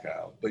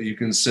blackout, but you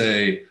can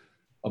say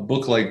a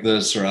book like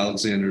this or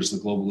Alexander's The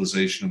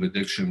Globalization of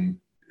Addiction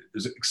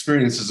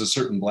experiences a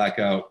certain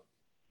blackout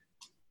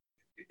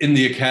in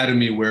the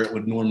academy where it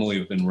would normally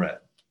have been read.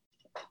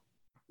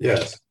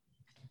 Yes.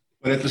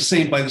 But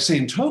by the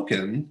same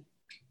token,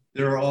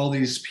 there are all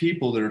these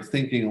people that are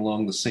thinking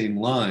along the same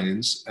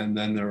lines, and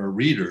then there are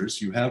readers.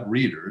 You have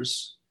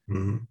readers,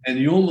 and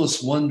you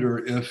almost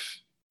wonder if,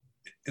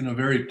 in a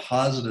very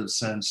positive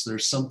sense,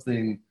 there's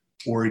something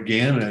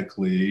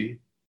organically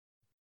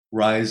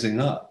rising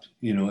up,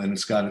 and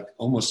it's got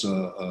almost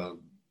a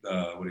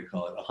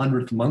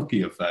 100th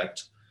monkey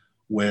effect,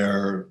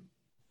 where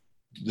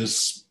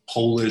this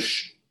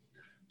Polish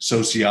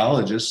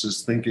sociologist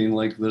is thinking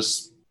like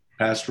this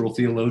pastoral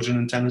theologian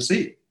in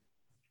Tennessee.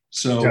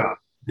 So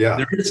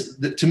there is,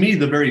 to me,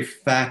 the very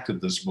fact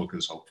of this book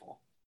is hopeful.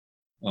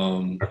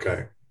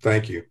 Okay,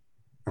 thank you.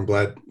 I'm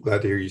glad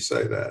to hear you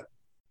say that.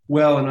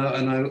 Well,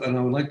 and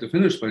I would like to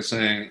finish by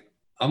saying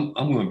I'm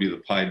going to be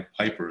the Pied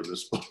Piper of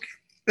this book.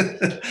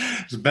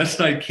 As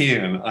best I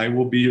can, I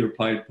will be your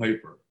Pied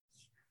Piper.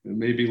 It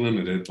may be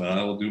limited, but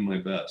I will do my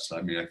best.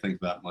 I mean, I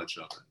think that much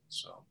of it.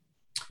 So,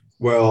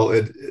 well,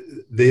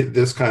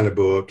 this kind of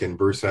book, and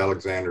Bruce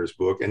Alexander's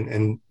book,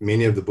 and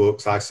many of the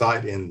books I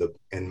cite in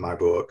my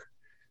book,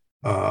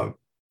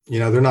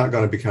 they're not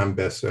going to become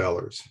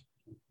bestsellers,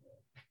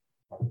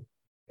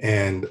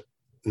 and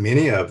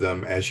many of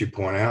them, as you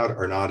point out,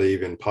 are not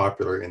even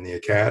popular in the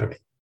academy.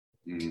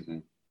 Mm-hmm.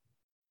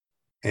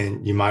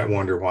 And you might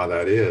wonder why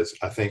that is.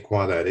 I think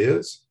why that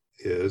is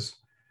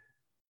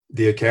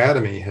the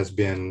academy has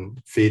been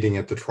feeding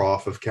at the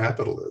trough of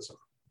capitalism.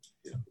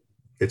 Yeah.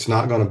 It's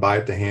not going to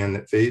bite the hand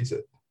that feeds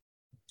it.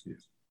 Yeah.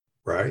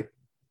 Right?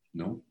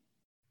 No,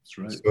 that's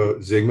right. So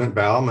Zygmunt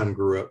Bauman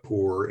grew up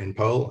poor in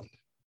Poland.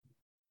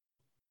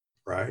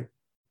 Right?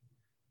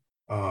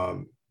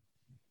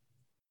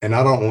 And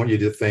I don't want you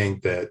to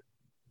think that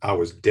I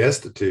was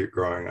destitute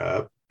growing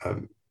up.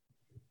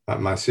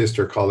 My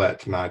sister called that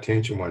to my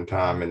attention one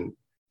time and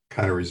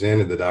kind of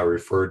resented that I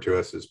referred to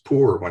us as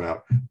poor when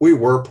we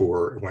were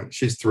poor. When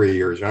she's 3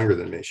 years younger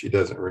than me, she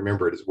doesn't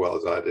remember it as well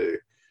as I do.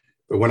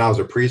 But when I was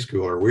a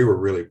preschooler, we were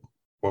really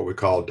what we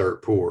call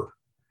dirt poor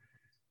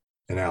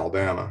in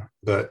Alabama.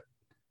 But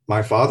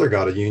my father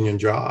got a union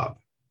job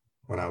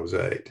when I was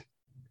 8.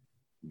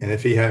 And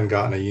if he hadn't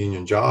gotten a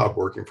union job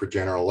working for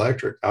General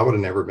Electric, I would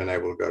have never been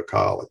able to go to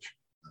college.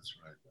 That's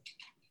right.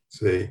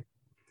 See?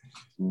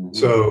 Mm-hmm.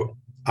 So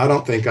I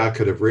don't think I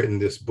could have written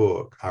this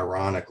book,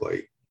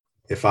 ironically,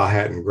 if I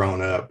hadn't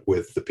grown up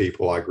with the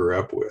people I grew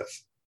up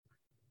with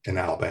in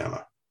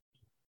Alabama.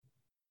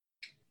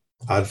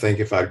 I think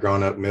if I'd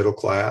grown up middle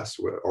class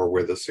or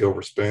with a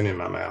silver spoon in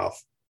my mouth,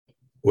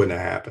 wouldn't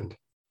have happened.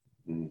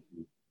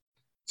 Mm-hmm.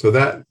 So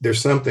that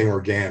there's something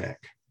organic,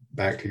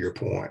 back to your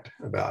point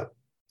about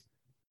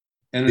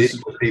and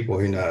these people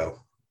who know.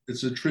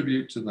 It's a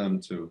tribute to them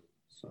too.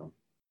 So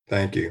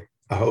thank you.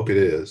 I hope it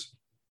is.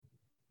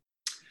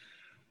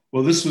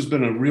 Well, this has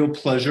been a real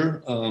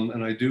pleasure,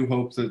 and I do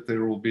hope that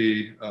there will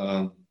be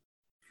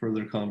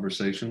further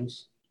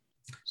conversations.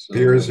 So,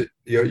 Piers,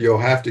 you'll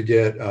have to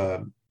get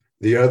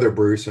the other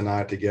Bruce and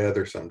I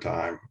together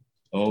sometime.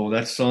 Oh,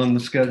 that's on the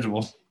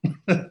schedule.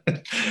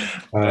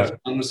 That's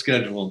on the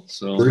schedule.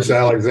 So Bruce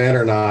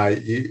Alexander and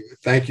I,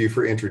 thank you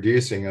for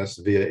introducing us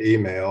via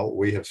email.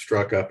 We have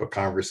struck up a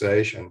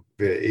conversation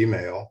via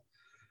email,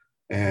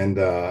 and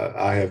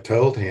I have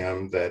told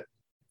him that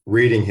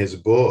reading his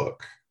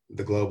book,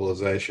 The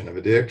Globalization of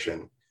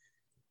Addiction,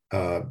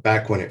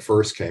 back when it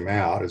first came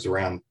out, is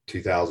around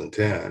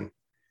 2010,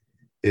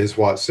 is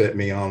what set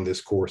me on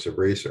this course of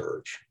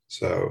research.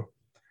 So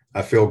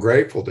I feel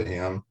grateful to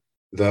him,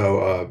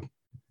 though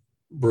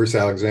Bruce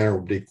Alexander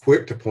would be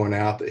quick to point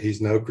out that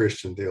he's no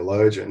Christian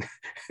theologian.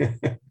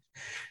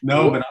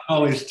 No, but I'm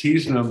always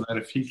teasing him that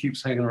if he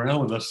keeps hanging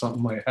around with us,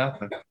 something might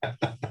happen.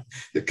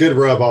 It could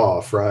rub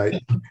off, right?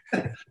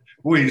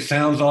 Boy, he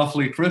sounds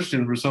awfully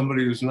Christian for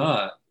somebody who's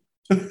not.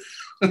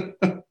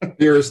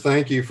 Piers,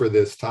 thank you for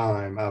this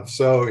time. I've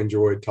so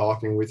enjoyed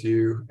talking with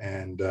you,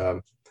 and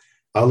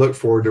I look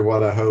forward to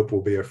what I hope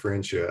will be a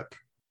friendship.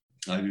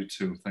 I do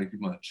too. Thank you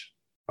much.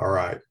 All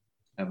right.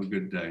 Have a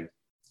good day.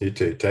 You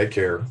too. Take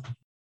care.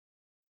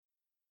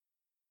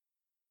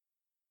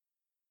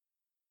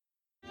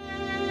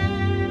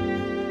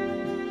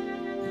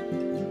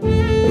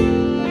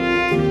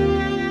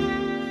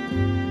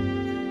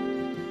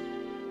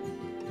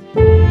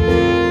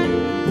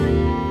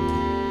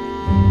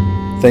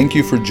 Thank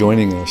you for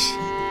joining us.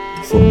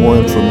 For more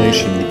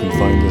information, you can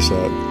find us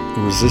at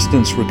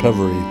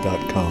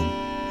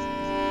resistancerecovery.com.